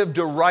you lived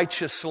a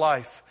righteous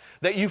life,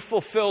 that you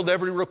fulfilled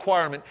every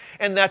requirement,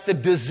 and that the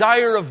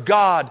desire of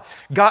God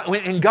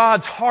in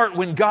God's heart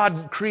when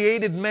God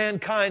created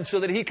mankind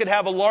so that He could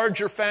have a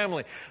larger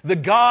family, the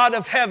God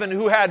of heaven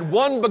who had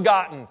one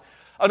begotten,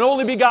 an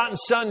only begotten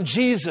Son,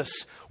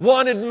 Jesus,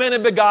 wanted many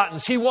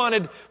begottens. He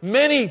wanted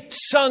many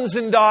sons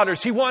and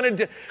daughters. He wanted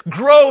to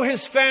grow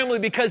His family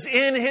because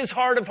in His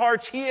heart of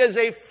hearts, He is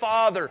a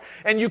Father.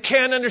 And you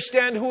can't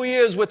understand who He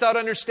is without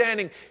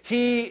understanding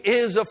He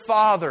is a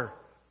Father.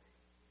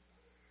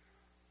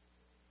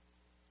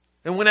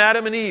 And when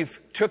Adam and Eve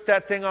took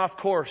that thing off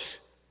course,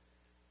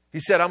 He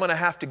said, I'm going to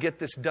have to get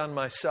this done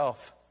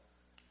myself.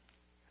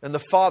 And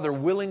the Father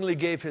willingly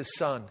gave His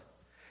Son.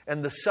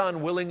 And the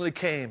Son willingly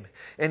came.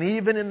 And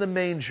even in the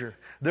manger,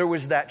 there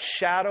was that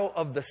shadow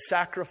of the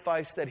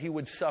sacrifice that He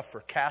would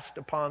suffer cast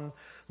upon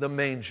the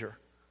manger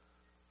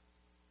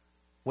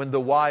when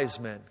the wise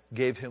men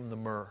gave Him the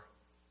myrrh.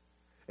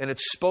 And it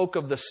spoke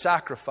of the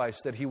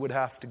sacrifice that He would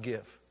have to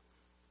give.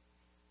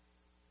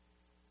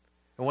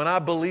 And when I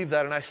believe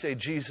that and I say,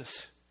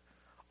 Jesus,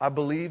 I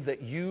believe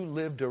that you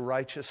lived a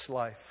righteous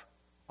life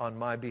on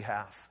my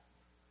behalf.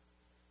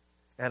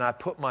 And I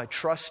put my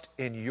trust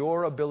in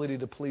your ability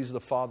to please the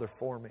Father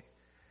for me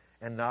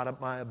and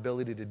not my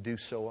ability to do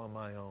so on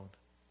my own.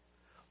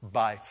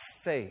 By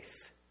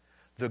faith,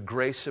 the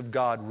grace of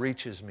God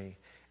reaches me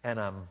and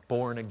I'm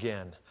born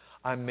again.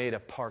 I'm made a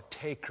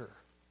partaker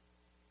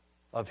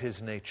of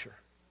His nature.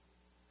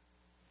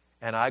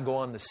 And I go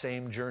on the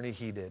same journey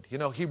He did. You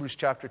know, Hebrews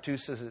chapter 2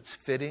 says it's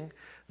fitting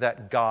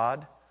that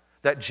God,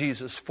 that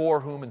Jesus, for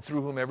whom and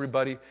through whom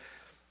everybody,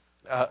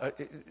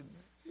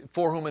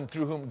 for whom and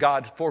through whom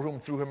God, for whom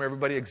through whom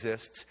everybody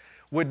exists,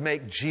 would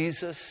make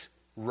Jesus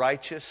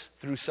righteous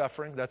through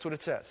suffering. That's what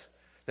it says.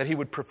 That He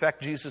would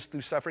perfect Jesus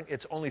through suffering.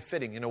 It's only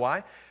fitting. You know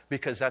why?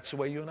 Because that's the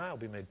way you and I will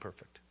be made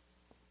perfect.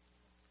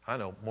 I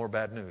know, more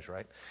bad news,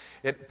 right?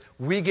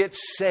 We get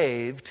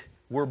saved,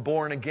 we're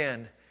born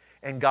again,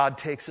 and God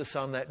takes us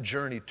on that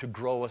journey to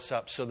grow us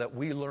up so that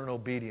we learn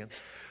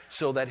obedience,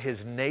 so that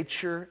His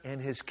nature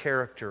and His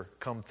character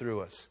come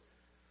through us.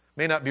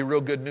 May not be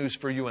real good news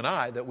for you and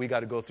I that we got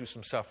to go through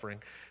some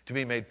suffering to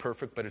be made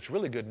perfect, but it's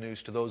really good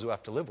news to those who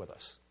have to live with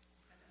us.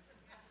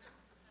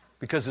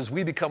 Because as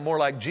we become more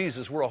like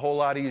Jesus, we're a whole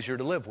lot easier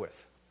to live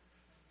with.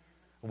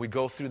 We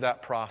go through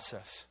that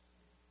process.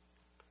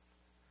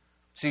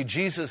 See,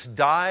 Jesus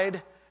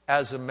died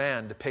as a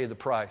man to pay the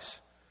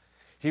price.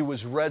 He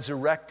was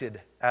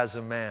resurrected as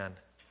a man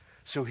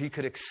so He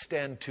could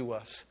extend to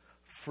us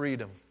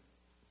freedom.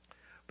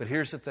 But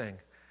here's the thing.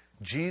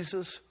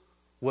 Jesus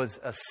was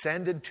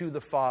ascended to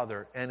the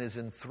Father and is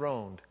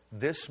enthroned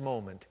this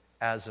moment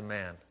as a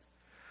man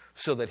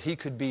so that He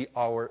could be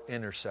our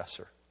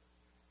intercessor.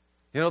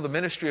 You know, the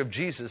ministry of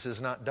Jesus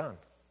is not done.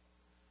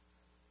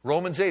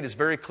 Romans 8 is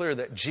very clear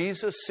that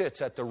Jesus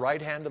sits at the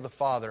right hand of the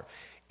Father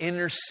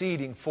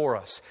interceding for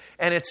us.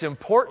 And it's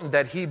important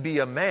that He be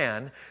a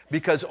man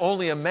because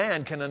only a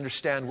man can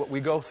understand what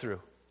we go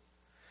through.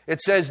 It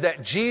says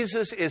that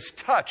Jesus is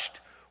touched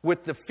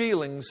with the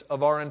feelings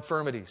of our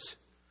infirmities.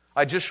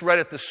 I just read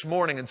it this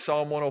morning in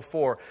Psalm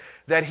 104,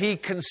 that He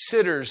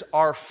considers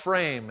our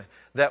frame,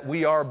 that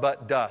we are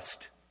but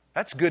dust.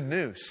 That's good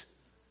news.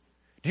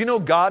 Do you know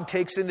God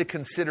takes into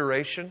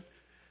consideration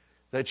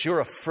that you're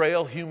a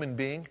frail human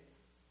being?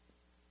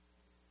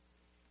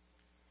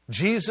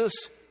 Jesus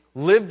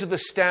lived the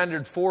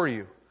standard for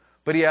you,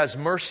 but He has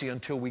mercy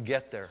until we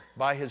get there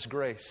by His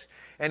grace.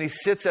 And He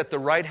sits at the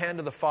right hand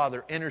of the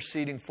Father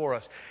interceding for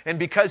us. And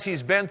because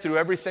He's been through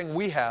everything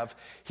we have,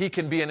 He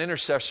can be an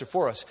intercessor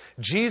for us.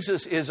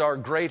 Jesus is our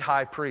great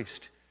high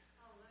priest.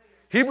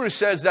 Hebrews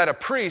says that a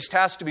priest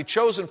has to be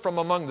chosen from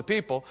among the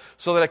people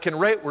so that it can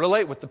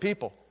relate with the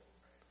people.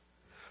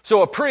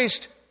 So a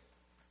priest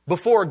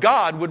before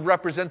God would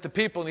represent the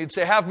people and He'd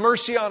say, have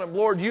mercy on them,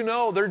 Lord, you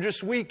know they're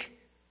just weak.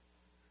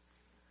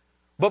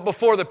 But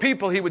before the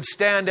people, He would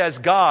stand as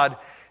God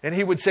and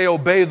He would say,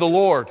 obey the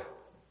Lord.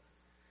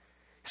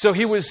 So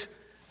He was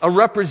a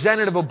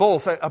representative of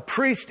both. A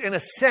priest, in a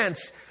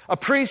sense, a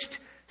priest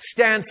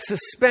stands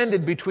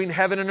suspended between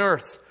heaven and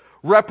earth,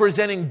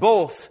 representing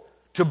both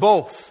to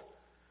both.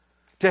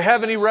 To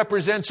heaven He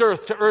represents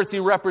earth, to earth He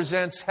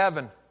represents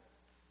heaven.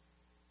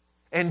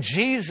 And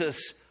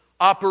Jesus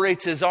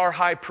operates as our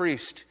high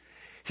priest.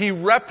 He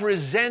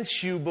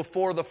represents you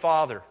before the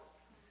Father.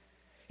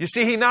 You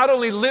see, He not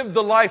only lived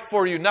the life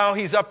for you, now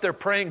He's up there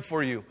praying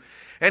for you.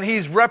 And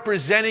He's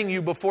representing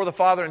you before the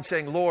Father and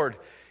saying, Lord,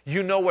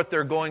 you know what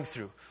they're going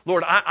through.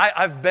 Lord,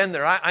 I've been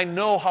there. I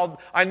know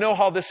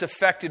how this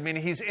affected me. And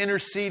He's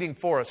interceding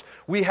for us.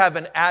 We have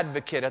an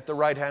advocate at the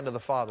right hand of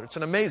the Father. It's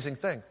an amazing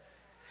thing.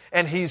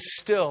 And He's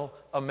still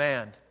a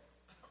man.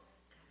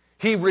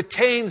 He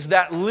retains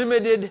that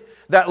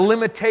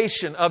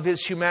limitation of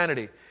His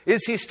humanity.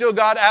 Is He still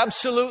God?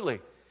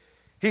 Absolutely.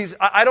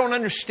 I don't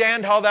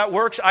understand how that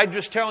works. I'm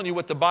just telling you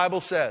what the Bible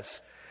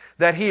says.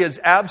 that He is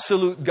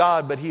absolute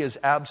God, but He is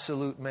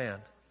absolute man.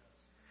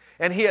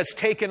 And He has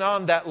taken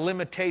on that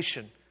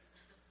limitation.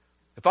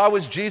 If I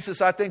was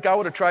Jesus, I think I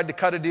would have tried to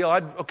cut a deal.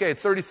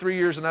 33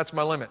 years and that's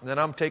my limit. And then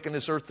I'm taking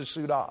this earthly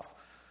suit off.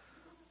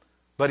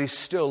 But He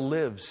still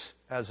lives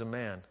as a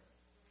man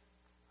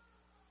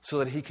so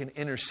that He can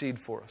intercede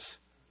for us.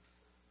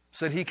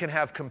 So that He can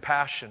have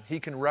compassion. He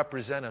can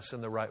represent us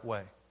in the right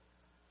way.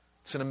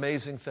 It's an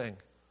amazing thing.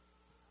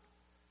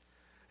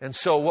 And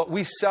so what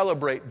we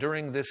celebrate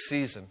during this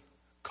season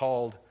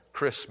called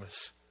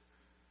Christmas,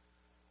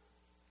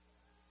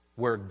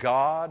 where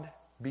God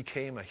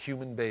became a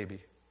human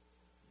baby,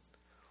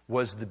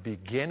 was the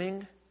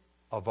beginning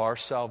of our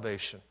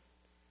salvation.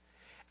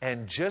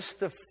 And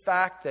just the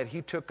fact that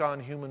He took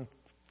on human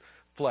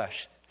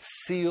flesh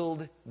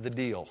sealed the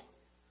deal.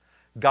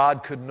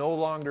 God could no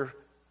longer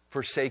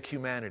forsake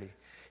humanity.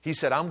 He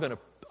said, I'm going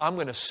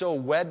to so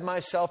wed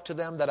myself to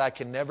them that I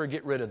can never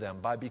get rid of them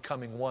by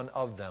becoming one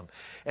of them.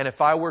 And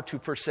if I were to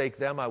forsake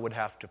them, I would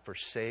have to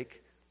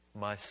forsake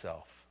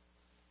myself.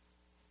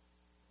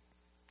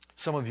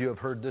 Some of you have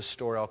heard this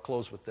story. I'll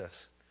close with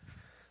this.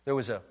 There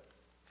was a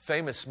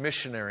famous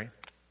missionary,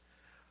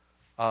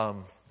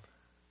 Don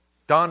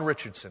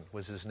Richardson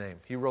was his name.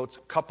 He wrote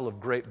a couple of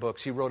great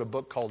books. He wrote a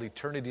book called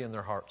Eternity in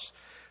Their Hearts.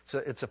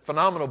 It's a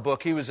phenomenal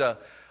book. He was a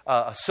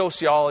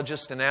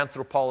sociologist, an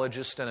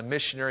anthropologist, and a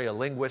missionary, a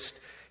linguist.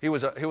 He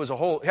had a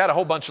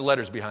whole bunch of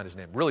letters behind his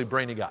name. Really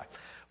brainy guy.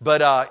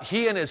 But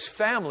he and his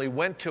family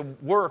went to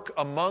work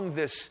among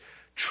this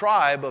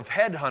tribe of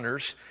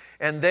headhunters,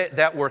 and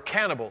that were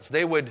cannibals.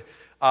 They would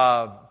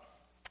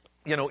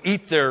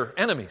eat their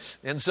enemies.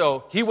 And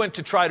so he went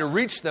to try to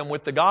reach them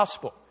with the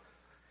gospel.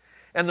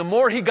 And the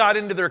more he got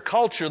into their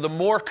culture, the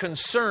more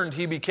concerned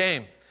he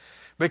became.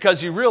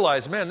 Because he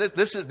realized, man,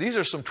 these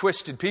are some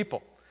twisted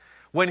people.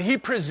 When he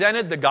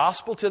presented the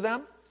gospel to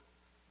them,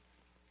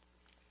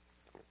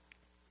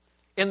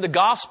 in the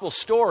gospel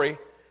story,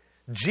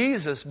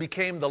 Jesus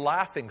became the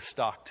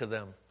laughingstock to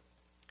them.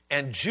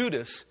 And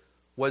Judas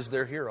was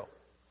their hero.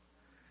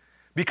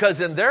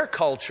 Because in their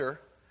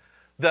culture,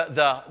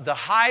 the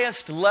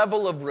highest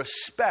level of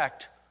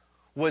respect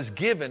was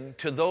given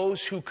to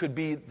those who could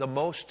be the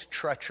most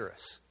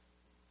treacherous.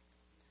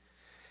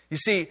 You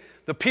see,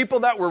 the people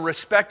that were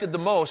respected the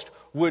most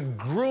would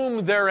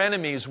groom their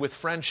enemies with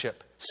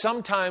friendship,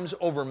 sometimes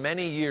over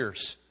many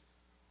years.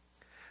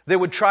 They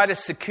would try to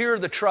secure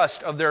the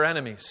trust of their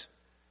enemies.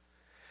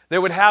 They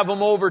would have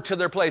them over to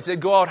their place. They'd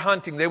go out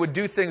hunting. They would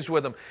do things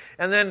with them.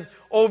 And then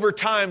over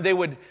time, they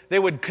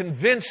would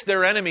convince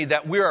their enemy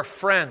that we are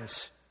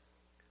friends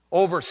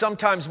over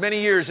sometimes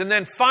many years. And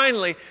then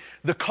finally,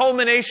 the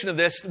culmination of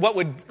this, what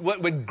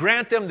would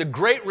grant them the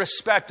great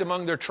respect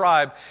among their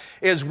tribe,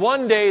 is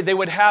one day they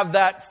would have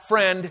that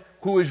friend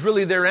who is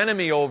really their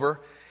enemy over,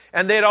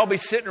 and they'd all be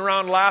sitting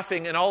around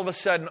laughing, and all of a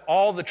sudden,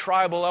 all the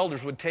tribal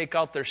elders would take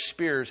out their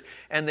spears,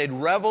 and they'd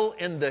revel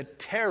in the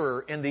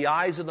terror in the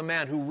eyes of the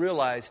man who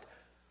realized,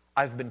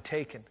 I've been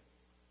taken.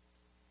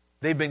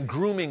 They've been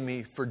grooming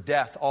me for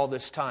death all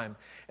this time.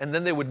 And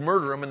then they would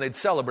murder him, and they'd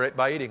celebrate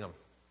by eating him.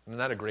 Isn't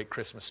that a great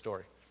Christmas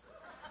story?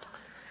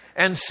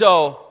 And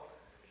so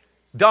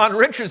Don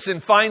Richardson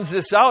finds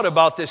this out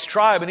about this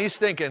tribe, and he's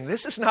thinking,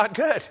 this is not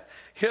good.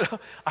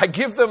 I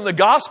give them the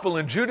gospel,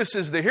 and Judas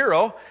is the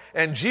hero,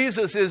 and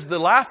Jesus is the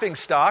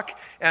laughingstock,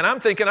 and I'm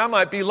thinking I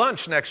might be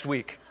lunch next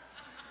week.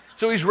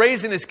 So he's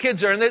raising his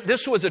kids there, and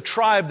this was a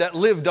tribe that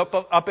lived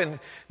up in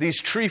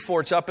these tree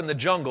forts up in the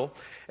jungle.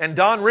 And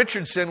Don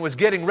Richardson was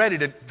getting ready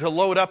to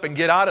load up and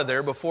get out of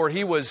there before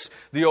he was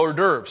the hors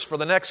d'oeuvres for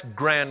the next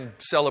grand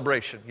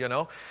celebration,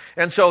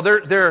 And so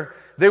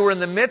they were in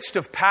the midst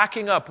of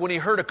packing up when he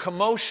heard a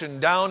commotion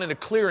down in a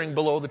clearing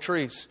below the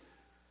trees.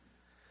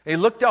 He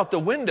looked out the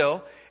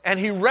window and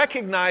he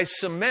recognized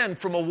some men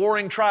from a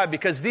warring tribe,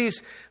 because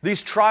these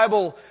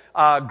tribal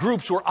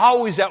groups were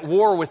always at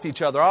war with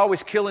each other,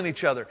 always killing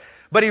each other.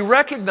 But he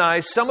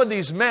recognized some of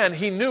these men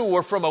he knew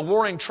were from a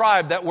warring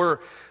tribe that were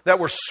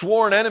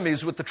sworn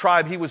enemies with the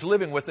tribe he was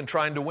living with and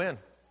trying to win.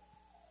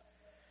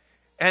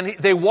 And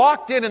they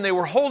walked in and they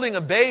were holding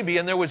a baby,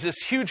 and there was this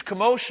huge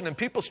commotion and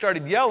people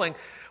started yelling,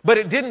 but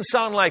it didn't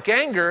sound like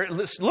anger.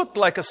 It looked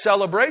like a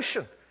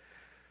celebration.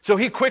 So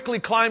he quickly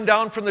climbed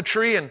down from the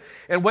tree and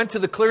went to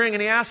the clearing,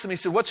 and he asked them, he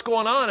said, what's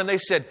going on? And they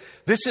said,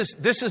 this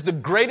is the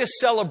greatest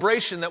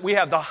celebration that we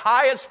have, the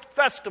highest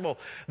festival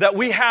that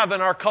we have in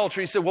our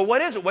culture. He said, well,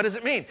 what is it? What does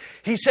it mean?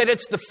 He said,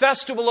 it's the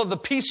festival of the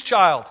peace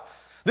child.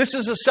 This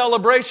is a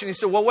celebration. He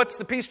said, well, what's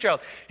the peace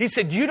child? He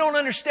said, you don't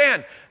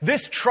understand.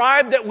 This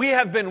tribe that we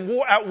have been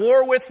at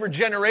war with for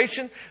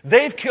generations,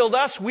 they've killed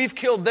us, we've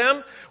killed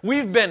them.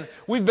 We've been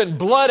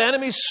blood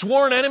enemies,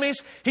 sworn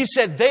enemies. He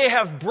said, they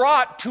have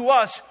brought to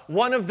us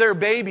one of their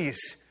babies,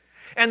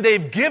 and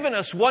they've given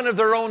us one of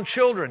their own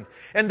children.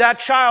 And that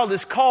child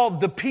is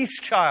called the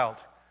peace child.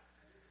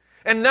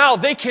 And now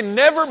they can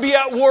never be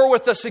at war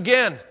with us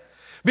again,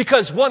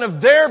 because one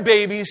of their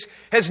babies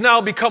has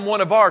now become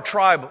one of our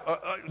tribe.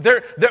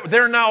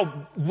 They're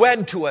now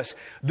wed to us.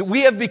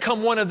 We have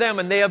become one of them,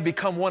 and they have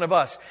become one of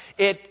us.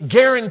 It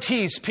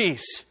guarantees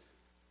peace.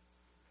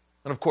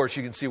 And of course,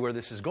 you can see where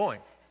this is going.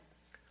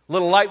 A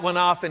little light went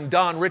off in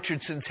Don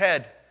Richardson's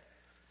head.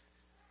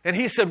 And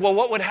he said, well,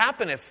 what would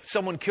happen if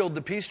someone killed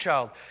the peace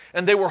child?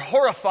 And they were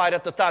horrified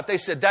at the thought. They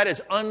said, that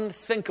is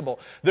unthinkable.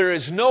 There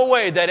is no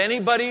way that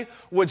anybody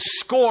would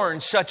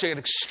scorn such an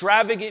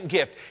extravagant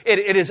gift.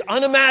 It is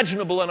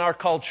unimaginable in our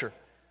culture.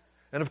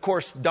 And of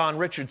course, Don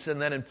Richardson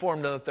then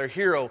informed them that their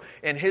hero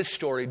in his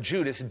story,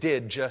 Judas,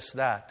 did just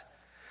that.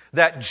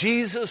 That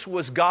Jesus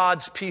was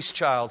God's peace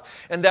child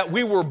and that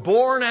we were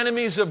born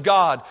enemies of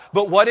God.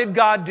 But what did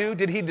God do?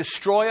 Did He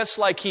destroy us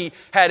like He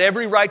had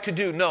every right to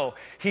do? No.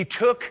 He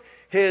took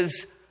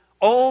His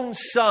own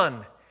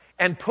Son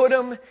and put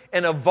Him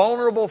in a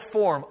vulnerable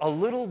form, a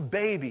little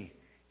baby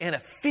in a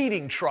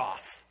feeding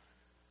trough,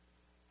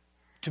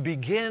 to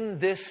begin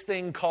this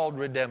thing called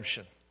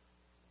redemption.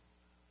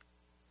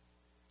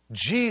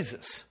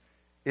 Jesus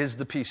is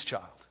the peace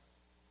child.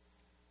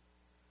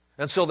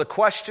 And so the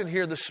question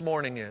here this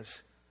morning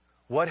is,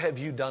 what have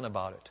you done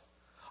about it?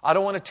 I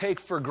don't want to take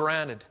for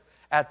granted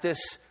at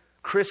this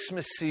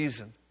Christmas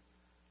season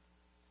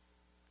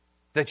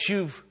that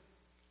you've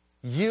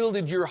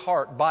yielded your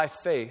heart by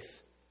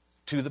faith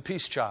to the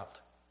peace child.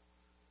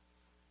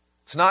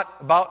 It's not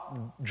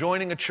about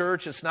joining a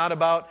church. It's not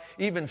about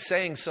even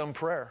saying some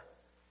prayer.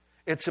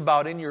 It's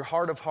about in your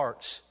heart of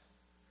hearts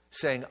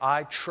saying,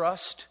 I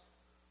trust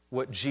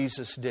what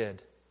Jesus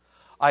did.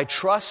 I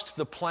trust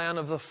the plan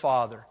of the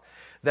Father,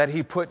 that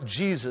He put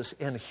Jesus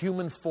in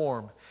human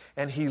form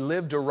and He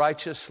lived a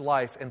righteous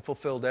life and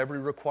fulfilled every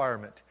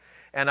requirement.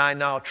 And I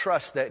now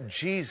trust that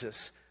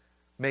Jesus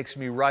makes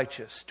me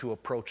righteous to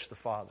approach the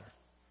Father.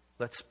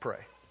 Let's pray.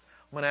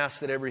 I'm going to ask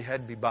that every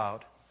head be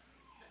bowed.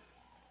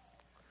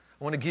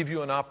 I want to give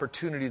you an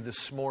opportunity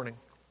this morning.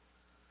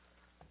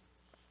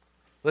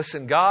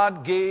 Listen,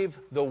 God gave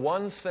the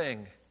one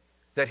thing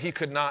that He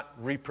could not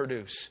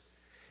reproduce.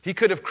 He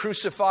could have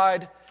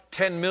crucified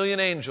 10 million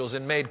angels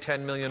and made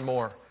 10 million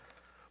more.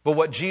 But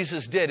what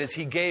Jesus did is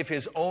He gave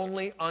His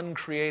only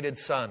uncreated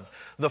Son.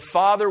 The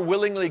Father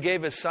willingly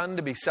gave His Son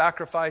to be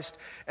sacrificed,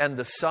 and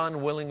the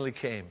Son willingly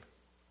came.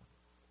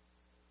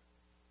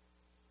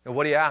 And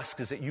what He asks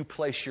is that you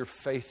place your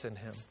faith in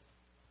Him.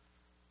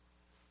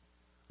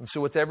 And so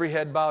with every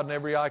head bowed and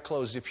every eye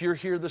closed, if you're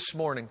here this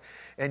morning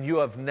and you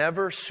have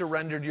never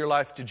surrendered your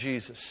life to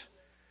Jesus,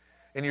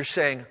 and you're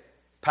saying,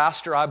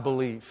 Pastor, I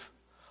believe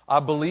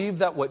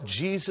that what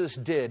Jesus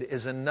did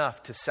is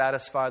enough to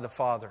satisfy the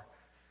Father.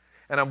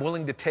 And I'm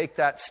willing to take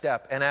that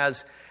step. And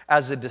as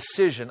a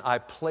decision, I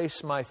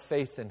place my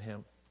faith in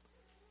Him.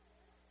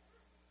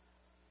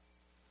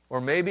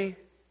 Or maybe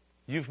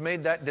you've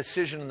made that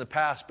decision in the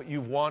past, but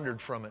you've wandered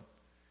from it.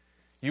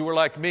 You were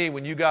like me.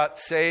 When you got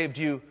saved,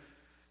 you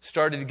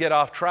started to get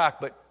off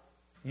track, but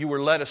you were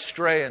led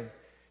astray and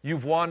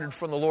you've wandered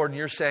from the Lord. And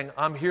you're saying,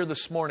 I'm here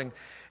this morning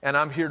and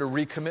I'm here to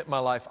recommit my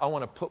life. I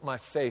want to put my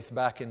faith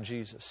back in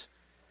Jesus.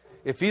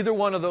 If either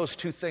one of those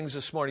two things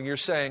this morning, you're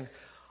saying,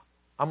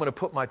 I'm going to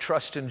put my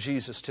trust in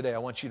Jesus today, I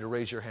want you to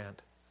raise your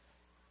hand.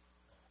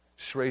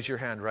 Just raise your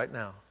hand right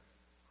now. I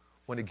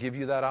want to give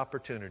you that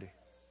opportunity.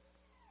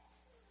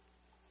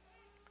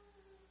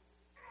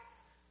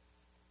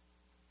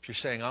 If you're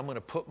saying, I'm going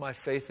to put my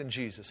faith in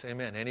Jesus,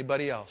 amen.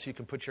 Anybody else, you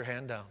can put your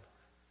hand down.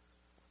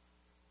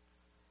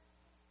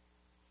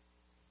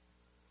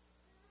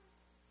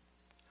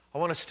 I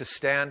want us to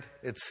stand.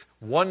 It's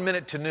 1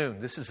 minute to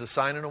noon. This is a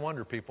sign and a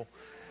wonder, people.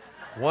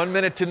 1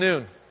 minute to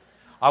noon.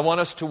 I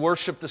want us to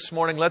worship this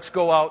morning. Let's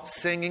go out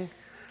singing.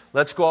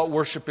 Let's go out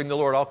worshiping the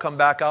Lord. I'll come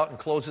back out and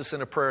close this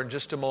in a prayer in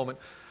just a moment.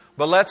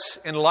 But let's,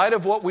 in light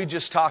of what we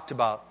just talked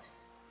about,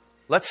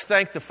 let's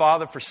thank the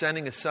Father for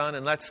sending His Son,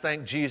 and let's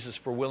thank Jesus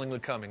for willingly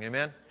coming.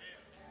 Amen?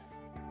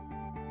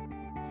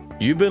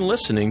 You've been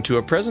listening to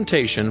a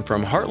presentation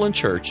from Heartland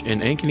Church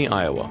in Ankeny,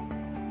 Iowa.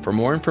 For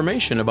more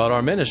information about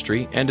our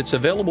ministry and its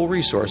available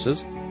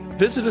resources,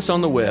 visit us on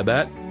the web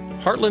at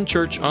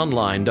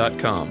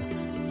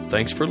heartlandchurchonline.com.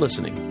 Thanks for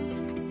listening.